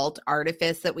adult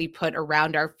artifice that we put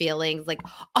around our feelings,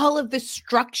 all of the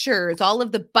structures, all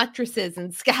of the buttresses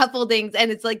and scaffoldings. And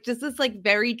it's just this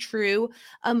very true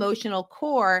emotional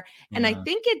core. And I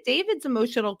think at David's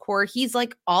emotional core, he's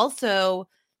also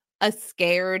a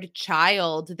scared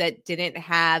child that didn't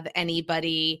have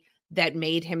anybody that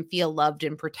made him feel loved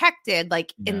and protected,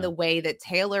 in the way that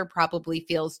Taylor probably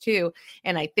feels too.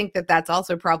 And I think that that's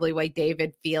also probably why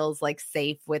David feels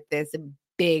safe with this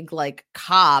big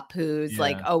cop who's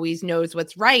always knows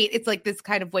what's right. It's this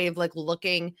kind of way of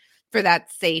looking for that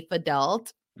safe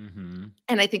adult. Mm-hmm.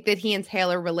 And I think that he and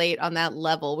Taylor relate on that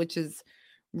level, which is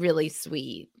really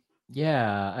sweet.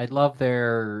 Yeah, I love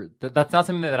that's not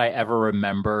something that I ever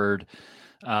remembered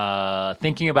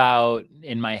thinking about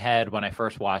in my head when I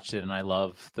first watched it. And I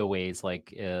love the ways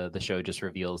the show just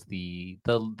reveals the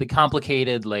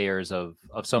complicated layers of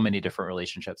so many different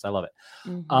relationships. I love it.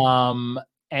 Mm-hmm.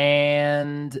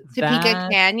 And Topeka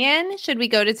Canyon. Should we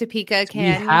go to Topeka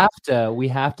Canyon? We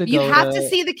have to go. You have to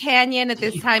see the canyon at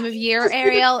this time of year,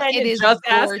 Ariel. It is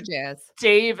gorgeous.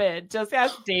 Just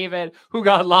ask David, who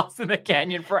got lost in the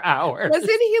canyon for hours. Wasn't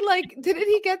he didn't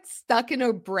he get stuck in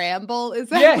a bramble? Is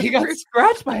that he got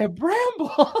scratched by a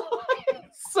bramble.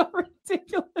 It's so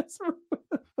ridiculous.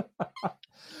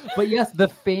 But yes, the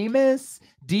famous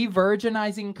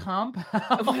de-virginizing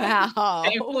compound. Wow.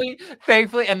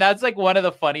 Thankfully, and that's one of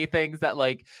the funny things that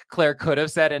Claire could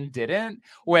have said and didn't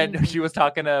when she was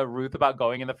talking to Ruth about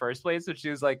going in the first place. And she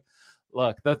was like,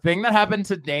 look, the thing that happened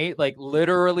to Nate,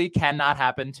 literally cannot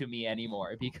happen to me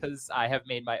anymore because I have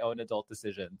made my own adult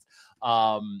decisions.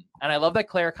 And I love that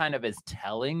Claire kind of is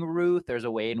telling Ruth. There's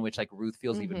a way in which Ruth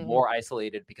feels even more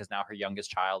isolated because now her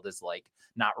youngest child is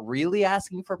not really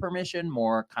asking for permission,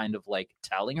 more kind of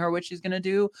telling her what she's going to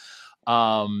do.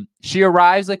 She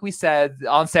arrives, like we said,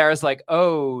 on Sarah's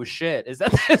oh shit, is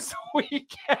that this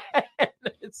weekend?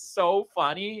 It's so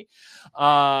funny.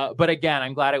 But again,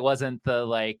 I'm glad it wasn't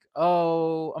the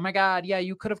oh my God, yeah,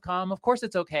 you could have come. Of course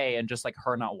it's okay. And just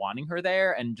her not wanting her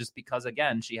there. And just because,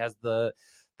 again, she has the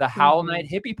Howl Night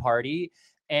hippie party.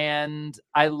 And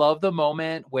I love the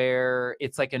moment where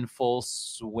it's in full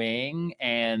swing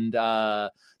and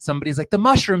somebody's the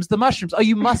mushrooms. Oh,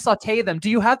 you must saute them. Do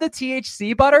you have the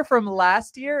THC butter from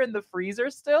last year in the freezer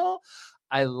still?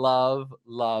 I love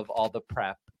all the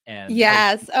prep. And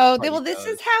yes.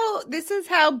 This is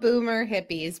how boomer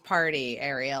hippies party,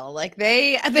 Ariel.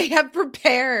 They have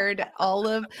prepared all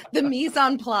of the mise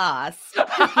en place.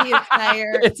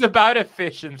 It's about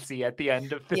efficiency at the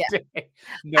end of the day.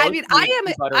 No,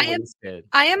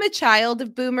 I am a child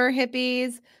of boomer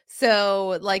hippies.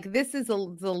 So this is a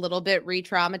little bit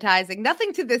re-traumatizing.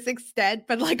 Nothing to this extent,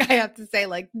 but I have to say,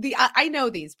 I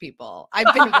know these people.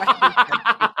 I've been around these people.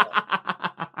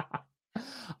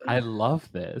 I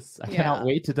love this. I cannot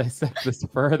wait to dissect this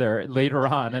further later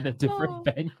on in a different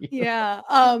venue. Yeah.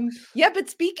 But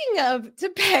speaking of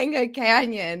Topanga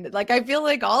Canyon, like I feel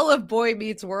like all of Boy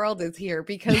Meets World is here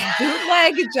because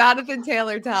bootleg Jonathan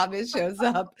Taylor Thomas shows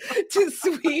up to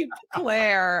sweep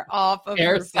Claire off of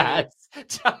her feet.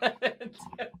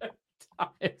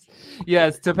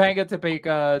 Yes,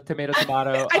 Topanga, tomato.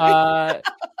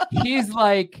 He's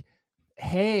like,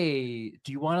 hey,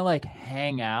 do you want to like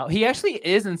hang out? He actually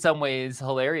is in some ways,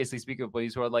 hilariously speaking of Boy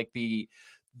Meets World, like the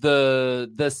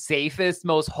safest,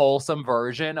 most wholesome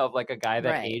version of like a guy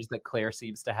that age that Claire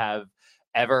seems to have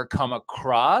ever come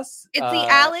across. It's the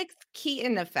Alex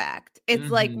Keaton effect. It's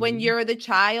like when you're the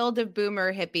child of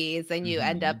boomer hippies and you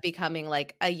end up becoming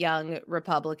like a young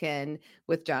Republican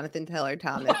with Jonathan Taylor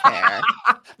Thomas hair.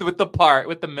 with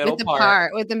the middle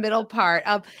part.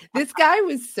 This guy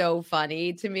was so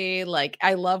funny to me. Like,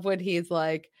 I love when he's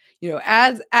like, you know,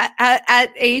 as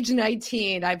at age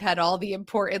 19, I've had all the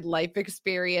important life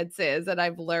experiences and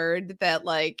I've learned that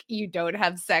like you don't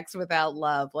have sex without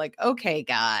love. Like, okay,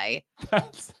 guy.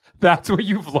 That's what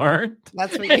you've learned.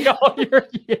 That's what in all your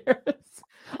years.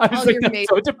 I was like, that's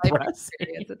so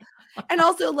depressing. And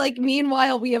also, like,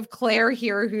 meanwhile, we have Claire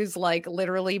here who's like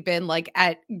literally been like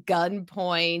at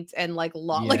gunpoint and like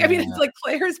like, I mean, it's like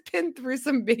Claire's been through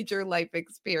some major life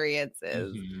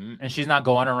experiences. And she's not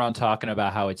going around talking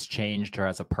about how it's changed her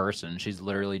as a person. She's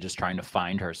literally just trying to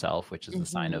find herself, which is a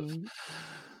sign of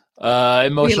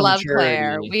emotional We love maturity.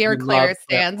 Claire. We are Claire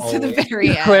stands to the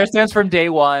very end. Claire stands from day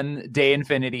one, day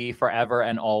infinity, forever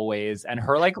and always. And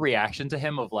her like reaction to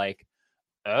him of like,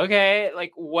 okay,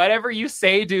 like whatever you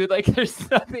say, dude, like there's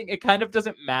nothing, it kind of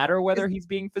doesn't matter whether he's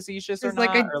being facetious or not.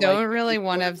 Like, I don't really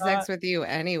want to have sex with you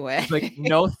anyway. Like,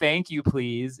 no, thank you,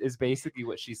 please, is basically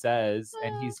what she says.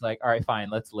 And he's like, all right, fine,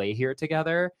 let's lay here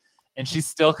together. And she's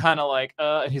still kind of like,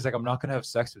 and he's like, I'm not going to have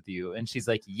sex with you. And she's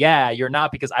like, yeah, you're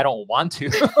not because I don't want to.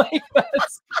 Like,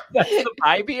 that's the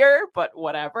vibe here, but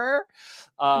whatever.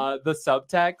 The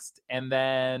subtext. And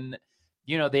then,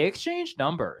 you know, they exchanged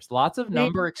numbers. Lots of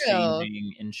number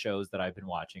exchanging in shows that I've been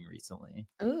watching recently.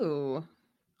 Ooh.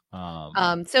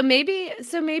 So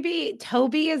maybe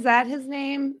Toby, is that his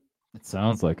name? It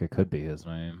sounds like it could be his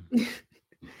name.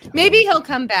 Maybe he'll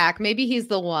come back. Maybe he's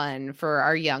the one for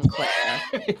our young Claire.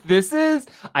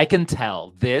 I can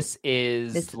tell. This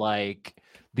is like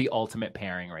the ultimate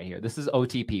pairing right here. This is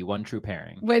OTP, one true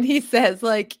pairing. When he says,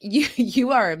 like,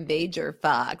 you are a major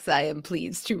fox, I am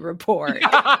pleased to report.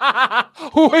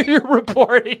 Who are you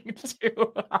reporting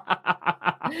to?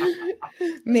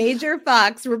 Major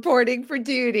fox reporting for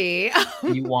duty.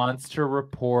 He wants to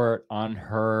report on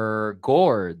her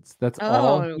gourds. That's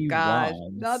all he wants.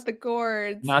 Not the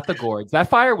gourds. Not the gourds. That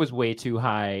fire was way too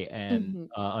high and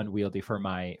unwieldy for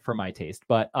my taste.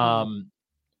 But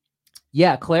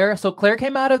yeah, Claire. So Claire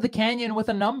came out of the canyon with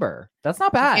a number. That's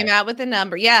not bad. Came out with a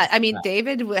number. Yeah, I mean,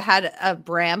 David had a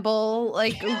bramble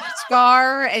like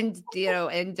scar, and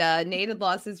Nate had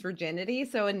lost his virginity.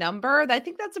 So a number. I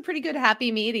think that's a pretty good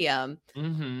happy medium.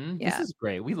 Yeah. This is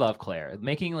great. We love Claire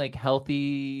making like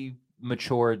healthy,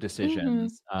 mature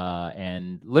decisions,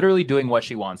 and literally doing what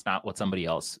she wants, not what somebody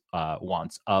else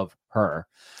wants of her.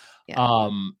 Yeah.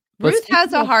 Ruth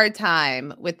has a hard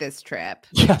time with this trip.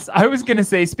 Yes, I was going to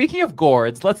say, speaking of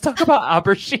gourds, let's talk about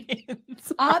aubergines.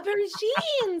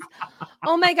 Aubergines.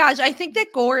 Oh my gosh. I think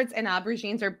that gourds and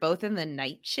aubergines are both in the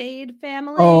nightshade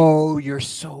family. Oh, you're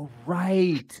so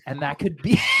right. And that could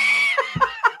be...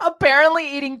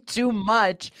 Apparently eating too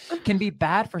much can be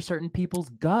bad for certain people's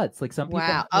guts. Like some people.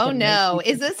 Wow. Oh no.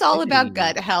 Is this all about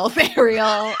gut health,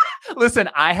 Ariel? Listen,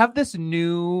 I have this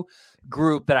new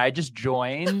group that I just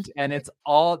joined, and it's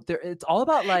all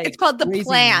about like, it's called the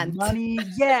plant money.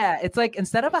 Yeah, it's like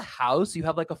instead of a house, you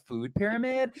have like a food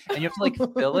pyramid, and you have to like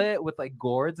fill it with like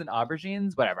gourds and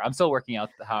aubergines. Whatever. I'm still working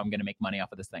out how I'm gonna make money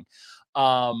off of this thing.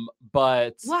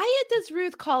 But why does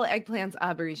Ruth call eggplants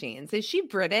aubergines? Is she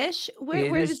British?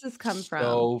 Where does this come from?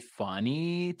 So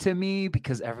funny to me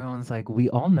because everyone's like, we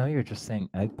all know you're just saying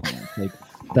eggplants. Like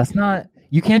that's not.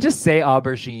 You can't just say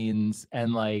aubergines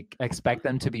and like expect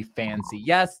them to be fancy.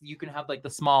 Yes, you can have like the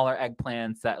smaller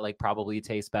eggplants that like probably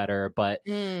taste better, but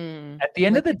at the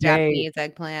end of the day, Japanese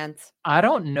eggplants. I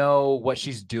don't know what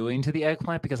she's doing to the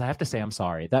eggplant because I have to say, I'm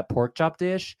sorry. That pork chop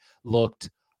dish looked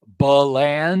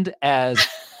bland as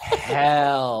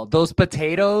hell. Those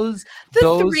potatoes,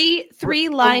 those three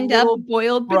lined up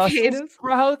boiled potatoes,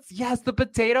 sprouts. Yes, the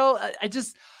potato.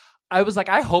 I was like,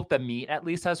 I hope the meat at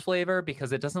least has flavor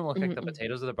because it doesn't look like the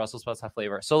potatoes or the Brussels sprouts have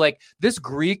flavor. So like this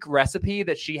Greek recipe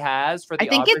that she has for the I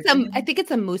think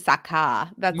it's a moussaka.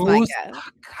 That's my guess.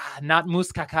 Not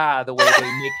moussaka, the way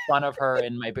they make fun of her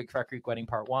in My Big Fat Greek Wedding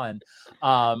Part 1.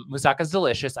 Moussaka is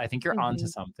delicious. I think you're onto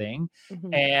something.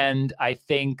 And I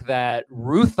think that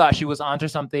Ruth thought she was onto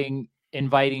something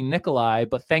inviting Nikolai,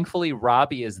 but thankfully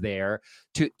Robbie is there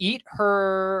to eat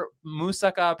her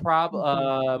moussaka probably ?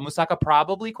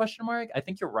 I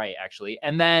think you're right, actually.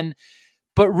 And then,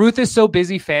 but Ruth is so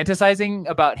busy fantasizing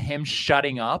about him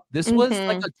shutting up. This was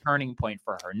like a turning point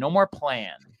for her. No more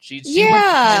plan. She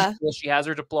has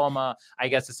her diploma. I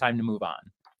guess it's time to move on.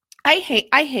 I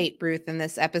hate Ruth in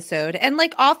this episode. And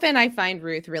like often I find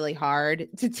Ruth really hard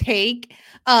to take.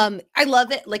 I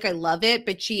love it. Like I love it,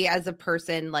 but she as a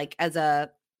person, like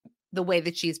the way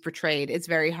that she's portrayed is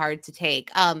very hard to take.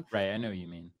 Right. I know what you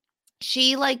mean.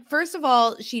 She like, first of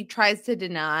all, she tries to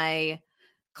deny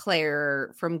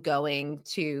Claire from going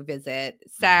to visit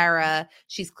Sarah.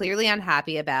 She's clearly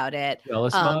unhappy about it.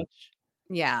 Jealous much?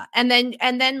 Yeah. And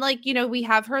then like, you know, we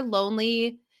have her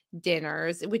lonely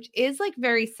dinners, which is like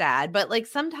very sad, but like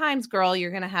sometimes, girl,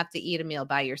 you're gonna have to eat a meal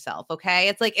by yourself. Okay,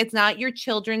 it's like it's not your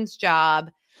children's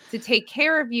job to take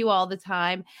care of you all the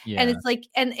time. And it's like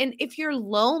and if you're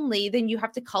lonely, then you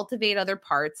have to cultivate other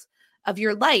parts of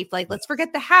your life. Like let's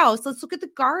forget the house, let's look at the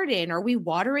garden. Are we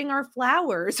watering our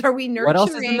flowers? Are we nurturing? What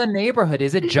else is in the neighborhood?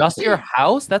 Is it just your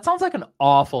house? That sounds like an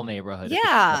awful neighborhood.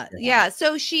 Yeah.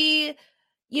 So she,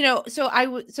 you know,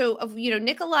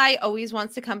 Nikolai always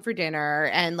wants to come for dinner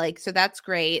and like, so that's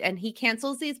great. And he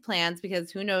cancels these plans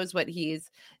because who knows what he's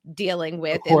dealing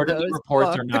with. The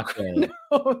reports are not good.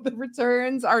 The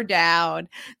returns are down.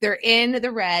 They're in the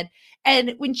red.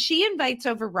 And when she invites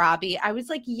over Robbie, I was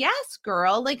like, yes,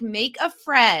 girl, like make a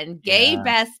friend, gay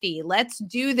bestie. Let's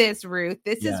do this, Ruth.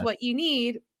 This is what you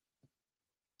need.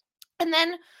 And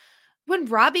then when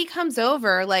Robbie comes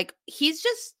over, like he's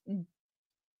just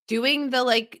doing the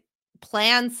like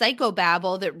planned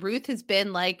psychobabble that Ruth has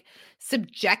been like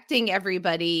subjecting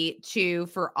everybody to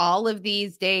for all of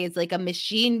these days, like a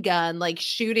machine gun, like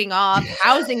shooting off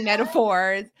housing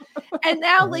metaphors. And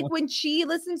now like when she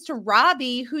listens to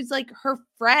Robbie, who's like her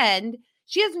friend,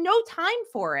 she has no time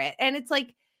for it. And it's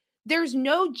like, there's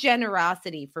no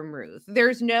generosity from Ruth.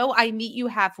 There's no, I meet you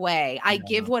halfway. I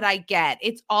give what I get.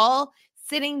 It's all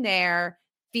sitting there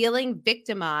feeling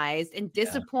victimized and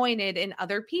disappointed in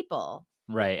other people.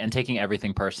 Right. And taking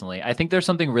everything personally. I think there's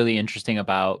something really interesting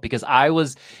about, because I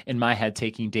was in my head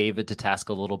taking David to task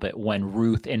a little bit when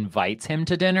Ruth invites him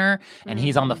to dinner and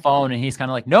he's on the phone and he's kind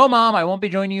of like, no, Mom, I won't be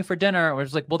joining you for dinner. We're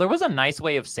just like, well, there was a nice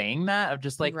way of saying that, of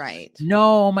just like,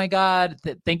 no, oh my God,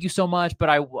 thank you so much. But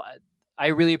I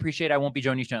really appreciate I won't be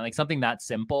joining you tonight. Like something that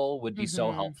simple would be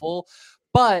so helpful.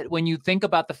 But when you think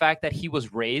about the fact that he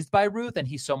was raised by Ruth and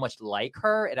he's so much like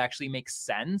her, it actually makes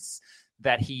sense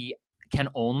that he can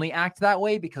only act that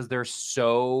way because they're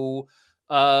so,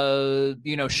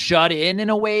 shut in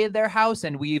a way in their house.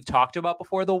 And we've talked about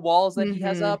before the walls that he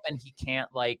has up, and he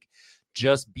can't like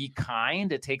just be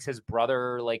kind. It takes his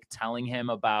brother like telling him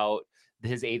about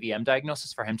his AVM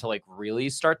diagnosis for him to like really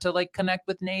start to like connect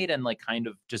with Nate and like kind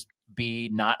of just be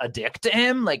not a dick to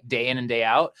him like day in and day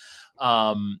out.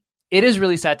 It is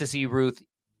really sad to see Ruth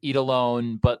eat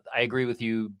alone, but I agree with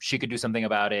you. She could do something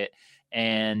about it.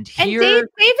 And David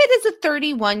is a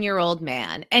 31-year-old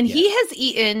man, and he has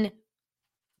eaten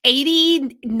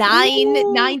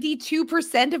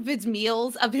 92% of his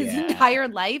meals of his entire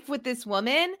life with this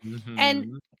woman.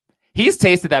 And he's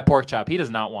tasted that pork chop. He does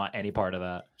not want any part of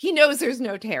that. He knows there's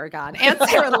no tarragon. Aunt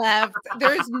Sarah left.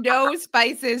 There's no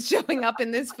spices showing up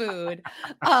in this food.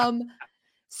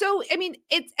 So, I mean,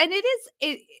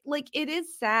 it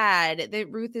is sad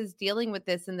that Ruth is dealing with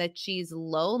this and that she's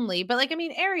lonely. But like, I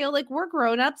mean, Ariel, like we're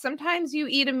grown up. Sometimes you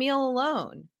eat a meal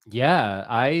alone. Yeah,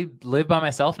 I live by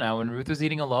myself now. When Ruth was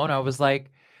eating alone, I was like,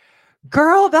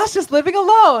 girl, that's just living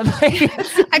alone.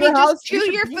 I mean, just chew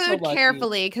your food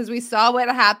carefully because we saw what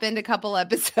happened a couple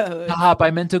episodes. Stop. I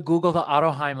meant to Google the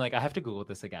Otto Heimlich. I have to Google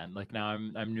this again. Like now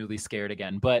I'm newly scared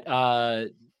again. But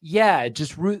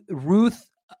just Ruth.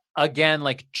 Again,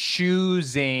 like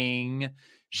choosing,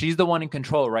 she's the one in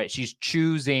control, right? She's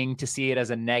choosing to see it as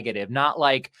a negative, not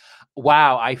like,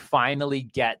 wow, I finally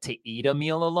get to eat a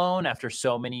meal alone after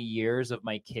so many years of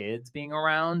my kids being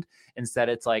around. Instead,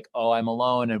 it's like, oh, I'm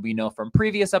alone. And we know from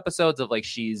previous episodes of like,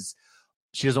 she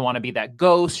doesn't want to be that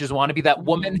ghost. She doesn't want to be that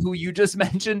woman who you just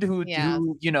mentioned who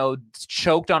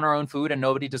choked on her own food and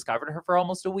nobody discovered her for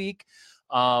almost a week.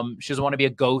 She doesn't want to be a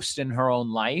ghost in her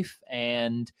own life.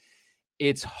 And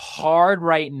it's hard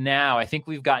right now. I think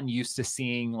we've gotten used to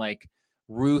seeing like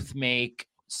Ruth make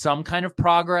some kind of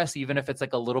progress, even if it's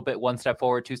like a little bit one step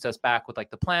forward, two steps back with like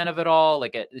the plan of it all.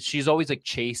 Like she's always like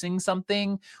chasing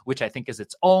something, which I think is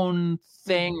its own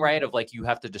thing, right? Of like, you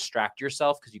have to distract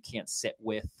yourself because you can't sit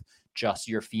with just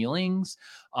your feelings.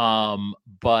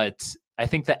 But I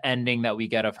think the ending that we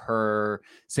get of her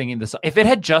singing this, if it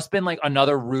had just been like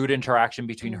another rude interaction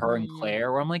between her and Claire,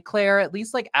 where I'm like, Claire, at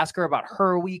least like ask her about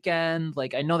her weekend.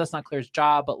 Like, I know that's not Claire's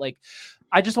job, but like,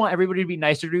 I just want everybody to be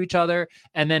nicer to each other.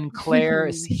 And then Claire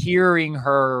is hearing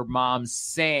her mom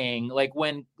sing, like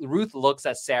when Ruth looks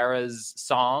at Sarah's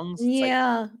songs,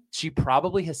 like, she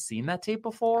probably has seen that tape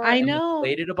before. I know.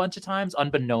 Played it a bunch of times,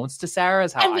 unbeknownst to Sarah,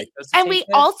 is how and we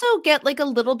also get like a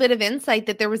little bit of insight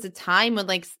that there was a time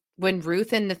when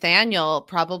Ruth and Nathaniel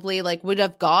probably like would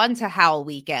have gone to Howl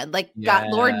Weekend. Like, God,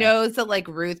 Lord knows that like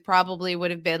Ruth probably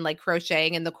would have been like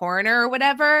crocheting in the corner or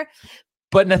whatever.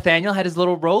 But Nathaniel had his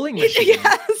little rolling machine.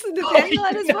 Yes, Nathaniel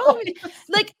had his rolling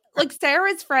machine. Like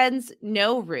Sarah's friends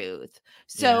know Ruth.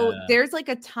 So there's like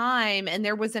a time and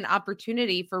there was an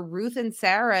opportunity for Ruth and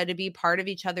Sarah to be part of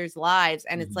each other's lives.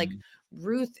 And it's like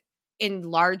Ruth in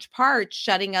large part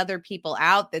shutting other people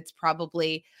out that's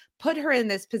probably put her in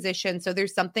this position. So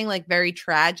there's something like very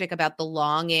tragic about the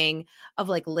longing of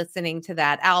like listening to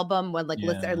that album when like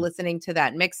listening to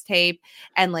that mixtape.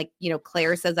 And like, you know,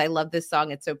 Claire says, I love this song.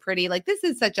 It's so pretty. Like, this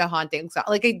is such a haunting song.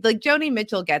 Like Joni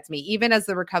Mitchell gets me, even as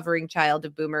the recovering child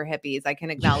of boomer hippies. I can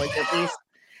acknowledge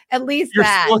at least you're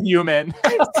that. Still human.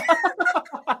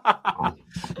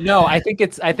 No, I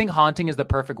think haunting is the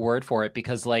perfect word for it,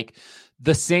 because like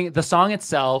the song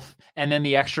itself, and then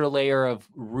the extra layer of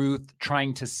Ruth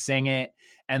trying to sing it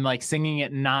and like singing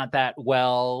it not that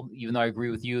well, even though I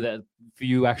agree with you that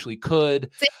you actually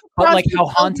could. But like how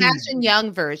haunting Nash and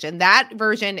Young version, that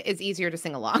version is easier to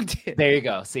sing along to. There you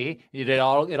go. See, it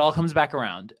all comes back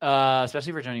around,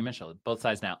 especially for Joni Mitchell. Both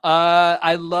sides now.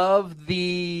 I love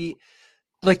the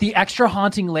extra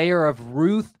haunting layer of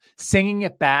Ruth singing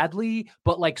it badly,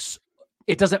 but like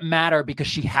it doesn't matter because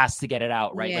she has to get it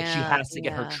out, right? Like she has to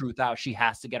get her truth out. She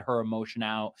has to get her emotion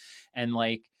out. And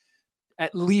like,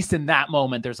 at least in that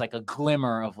moment, there's like a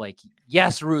glimmer of like,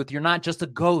 yes, Ruth, you're not just a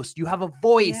ghost. You have a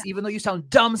voice, even though you sound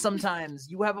dumb sometimes.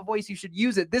 You have a voice. You should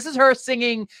use it. This is her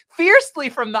singing fiercely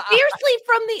from the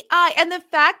eye. And the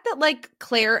fact that like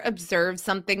Claire observes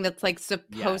something that's like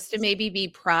supposed to maybe be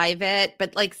private,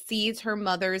 but like sees her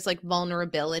mother's like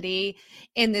vulnerability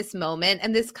in this moment.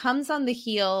 And this comes on the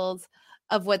heels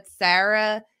of what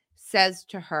Sarah says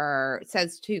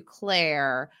to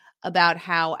Claire about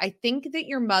how I think that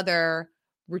your mother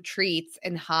retreats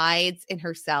and hides in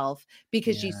herself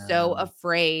because she's so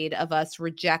afraid of us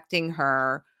rejecting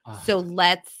her. So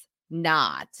let's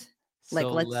not.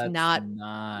 Let's not.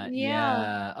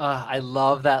 Yeah. I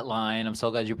love that line. I'm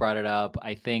so glad you brought it up.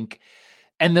 I think,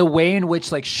 and the way in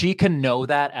which like she can know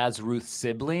that as Ruth's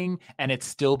sibling and it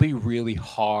still be really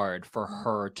hard for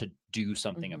her to do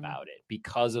something about it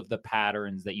because of the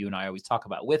patterns that you and I always talk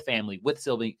about with family, with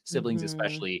siblings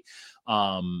especially.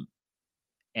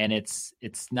 And it's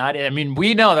not, I mean,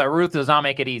 we know that Ruth does not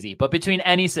make it easy, but between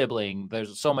any sibling,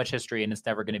 there's so much history and it's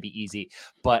never going to be easy.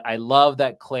 But I love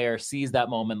that Claire sees that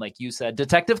moment. Like you said,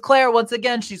 Detective Claire, once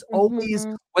again, she's always,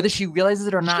 whether she realizes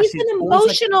it or not, she's an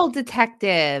emotional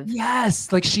detective.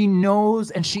 Yes. Like she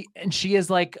knows, and she is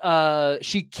like,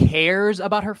 she cares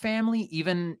about her family,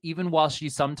 even while she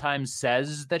sometimes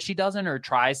says that she doesn't, or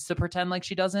tries to pretend like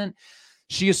she doesn't.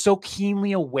 She is so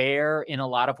keenly aware in a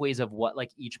lot of ways of what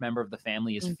like each member of the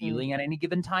family is feeling at any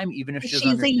given time, even if she's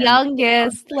the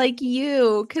youngest, like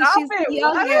you, because she's the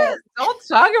youngest. Don't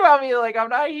talk about me like I'm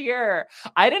not here.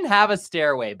 I didn't have a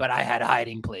stairway, but I had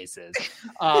hiding places.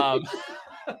 That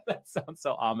sounds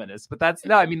so ominous, but that's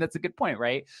a good point,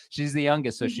 right? She's the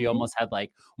youngest, so she almost had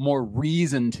like more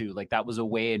reason to, like, that was a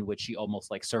way in which she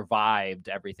almost like survived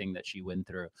everything that she went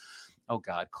through. Oh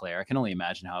God, Claire, I can only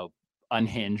imagine how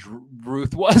unhinged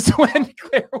Ruth was when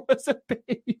Claire was a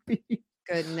baby.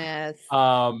 Goodness.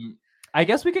 I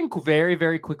guess we can very,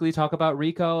 very quickly talk about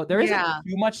Rico. There isn't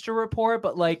too much to report,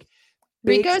 but like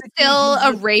Rico's still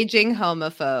a raging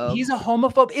homophobe. He's a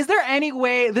homophobe. Is there any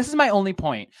way? This is my only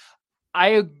point.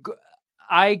 I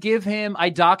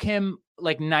dock him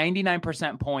like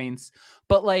 99% points,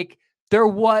 but like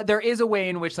there is a way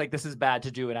in which like this is bad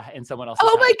to do in someone else's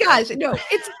house. My gosh, no,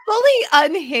 it's fully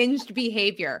unhinged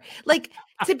behavior. Like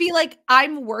to be like,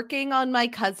 I'm working on my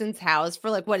cousin's house for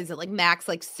like, what is it, like max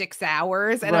like 6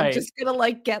 hours, and I'm just gonna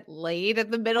like get laid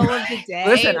in the middle of the day.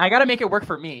 Listen, I gotta make it work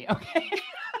for me. Okay.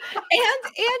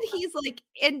 And he's like,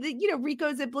 and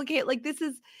Rico's implicated. Like, this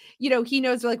is, he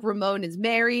knows like Ramon is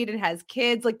married and has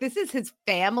kids. Like, this is his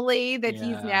family that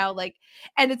he's now like,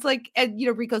 and it's like, and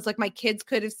Rico's like, my kids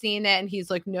could have seen it, and he's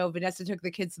like, no, Vanessa took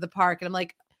the kids to the park, and I'm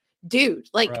like, dude,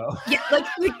 like, like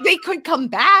they could come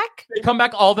back. They come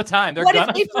back all the time. What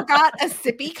if they forgot a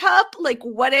sippy cup? Like,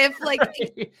 what if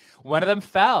like one of them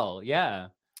fell? Yeah.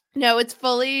 No, it's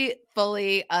fully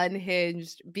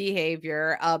unhinged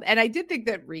behavior. And I did think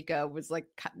that Rico was like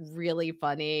really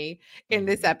funny in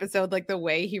this episode, like the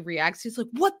way he reacts. He's like,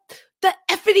 what the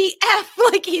effity F?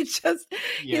 Like he just,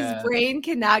 his brain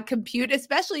cannot compute,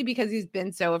 especially because he's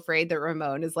been so afraid that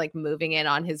Ramon is like moving in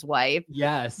on his wife.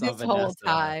 Yes. This whole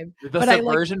time. The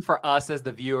subversion for us as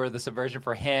the viewer, the subversion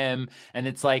for him. And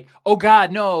it's like, oh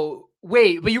God, no.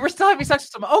 Wait, but you were still having sex with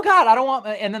someone. Oh God, I don't want.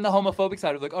 And then the homophobic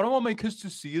side of like, I don't want my kids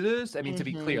to see this. I mean, to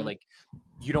be clear, like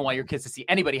you don't want your kids to see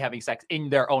anybody having sex in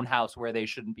their own house where they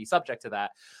shouldn't be subject to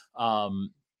that.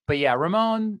 But yeah,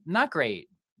 Ramon, not great.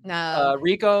 No,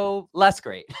 Rico, less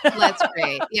great. Less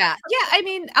great. Yeah. I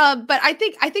mean, but I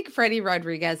think Freddie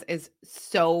Rodriguez is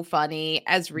so funny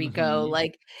as Rico.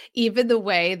 Like, even the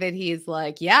way that he's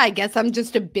like, yeah, I guess I'm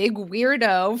just a big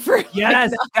weirdo for.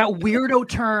 Yes, that weirdo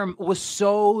term was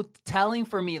so telling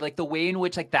for me. Like the way in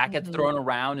which like that gets thrown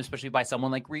around, especially by someone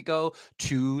like Rico,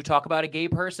 to talk about a gay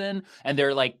person, and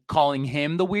they're like calling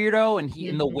him the weirdo, and he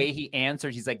in the way he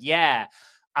answers, he's like, yeah,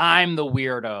 I'm the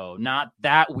weirdo, not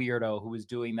that weirdo who is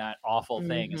doing that awful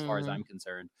thing, as far as I'm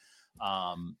concerned.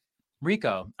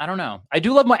 Rico, I don't know. I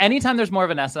do love more. Anytime there's more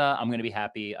Vanessa, I'm going to be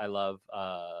happy. I love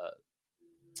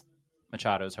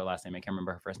Machado is her last name. I can't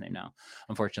remember her first name now,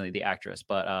 unfortunately, the actress.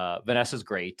 But Vanessa's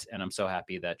great, and I'm so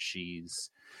happy that she's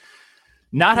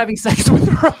not having sex with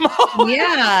Ramon.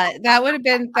 Yeah, that would have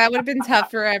been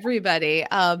tough for everybody.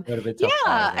 I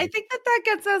think that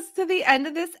gets us to the end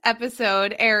of this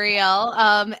episode, Ariel.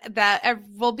 That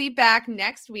we'll be back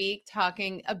next week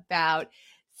talking about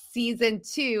season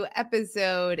 2,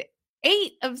 episode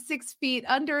 8 of 6 Feet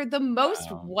Under, the most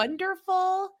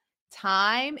wonderful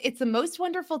time. It's the most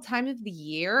wonderful time of the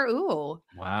year. Ooh.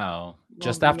 Wow.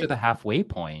 Just after the halfway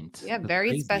point. Yeah,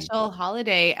 very special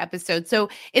holiday episode. So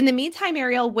in the meantime,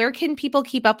 Ariel, where can people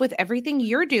keep up with everything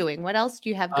you're doing? What else do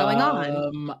you have going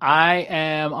on? I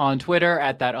am on Twitter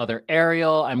at that other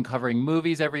Ariel. I'm covering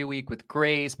movies every week with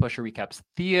Grace, Pusher Recaps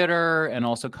Theater, and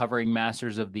also covering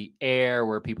Masters of the Air,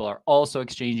 where people are also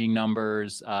exchanging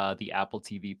numbers, the Apple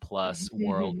TV Plus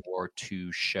World War II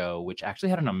show, which actually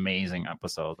had an amazing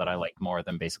episode that I liked more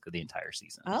than basically the entire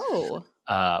season. Oh.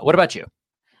 What about you?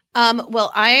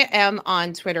 Well, I am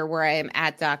on Twitter where I am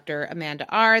at Dr. Amanda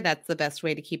R. That's the best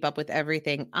way to keep up with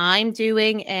everything I'm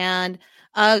doing. And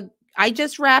I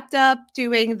just wrapped up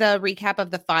doing the recap of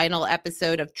the final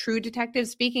episode of True Detective.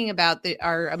 Speaking about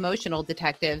our emotional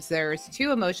detectives, there's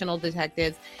 2 emotional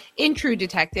detectives in True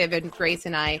Detective, and Grace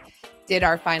and I did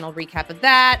our final recap of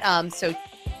that. So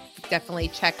definitely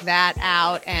check that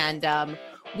out. And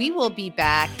we will be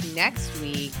back next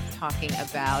week talking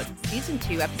about season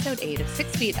 2, episode 8 of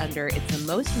 6 Feet Under. It's the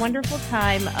most wonderful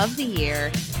time of the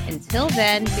year. Until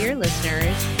then, dear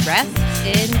listeners, rest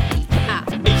in peace.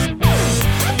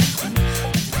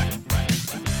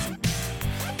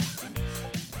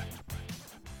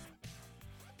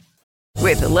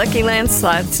 With the Lucky Land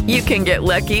Slots, you can get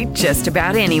lucky just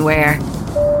about anywhere.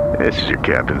 This is your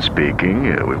captain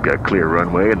speaking. We've got clear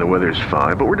runway and the weather's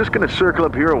fine, but we're just going to circle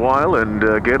up here a while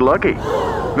and get lucky.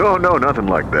 No, nothing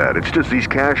like that. It's just these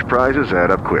cash prizes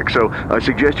add up quick. So I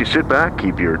suggest you sit back,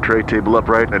 keep your tray table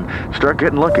upright, and start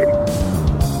getting lucky.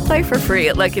 Play for free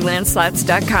at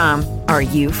LuckyLandSlots.com. Are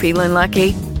you feeling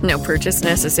lucky? No purchase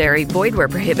necessary. Void where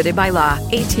prohibited by law.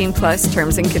 18+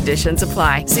 terms and conditions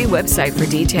apply. See website for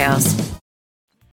details.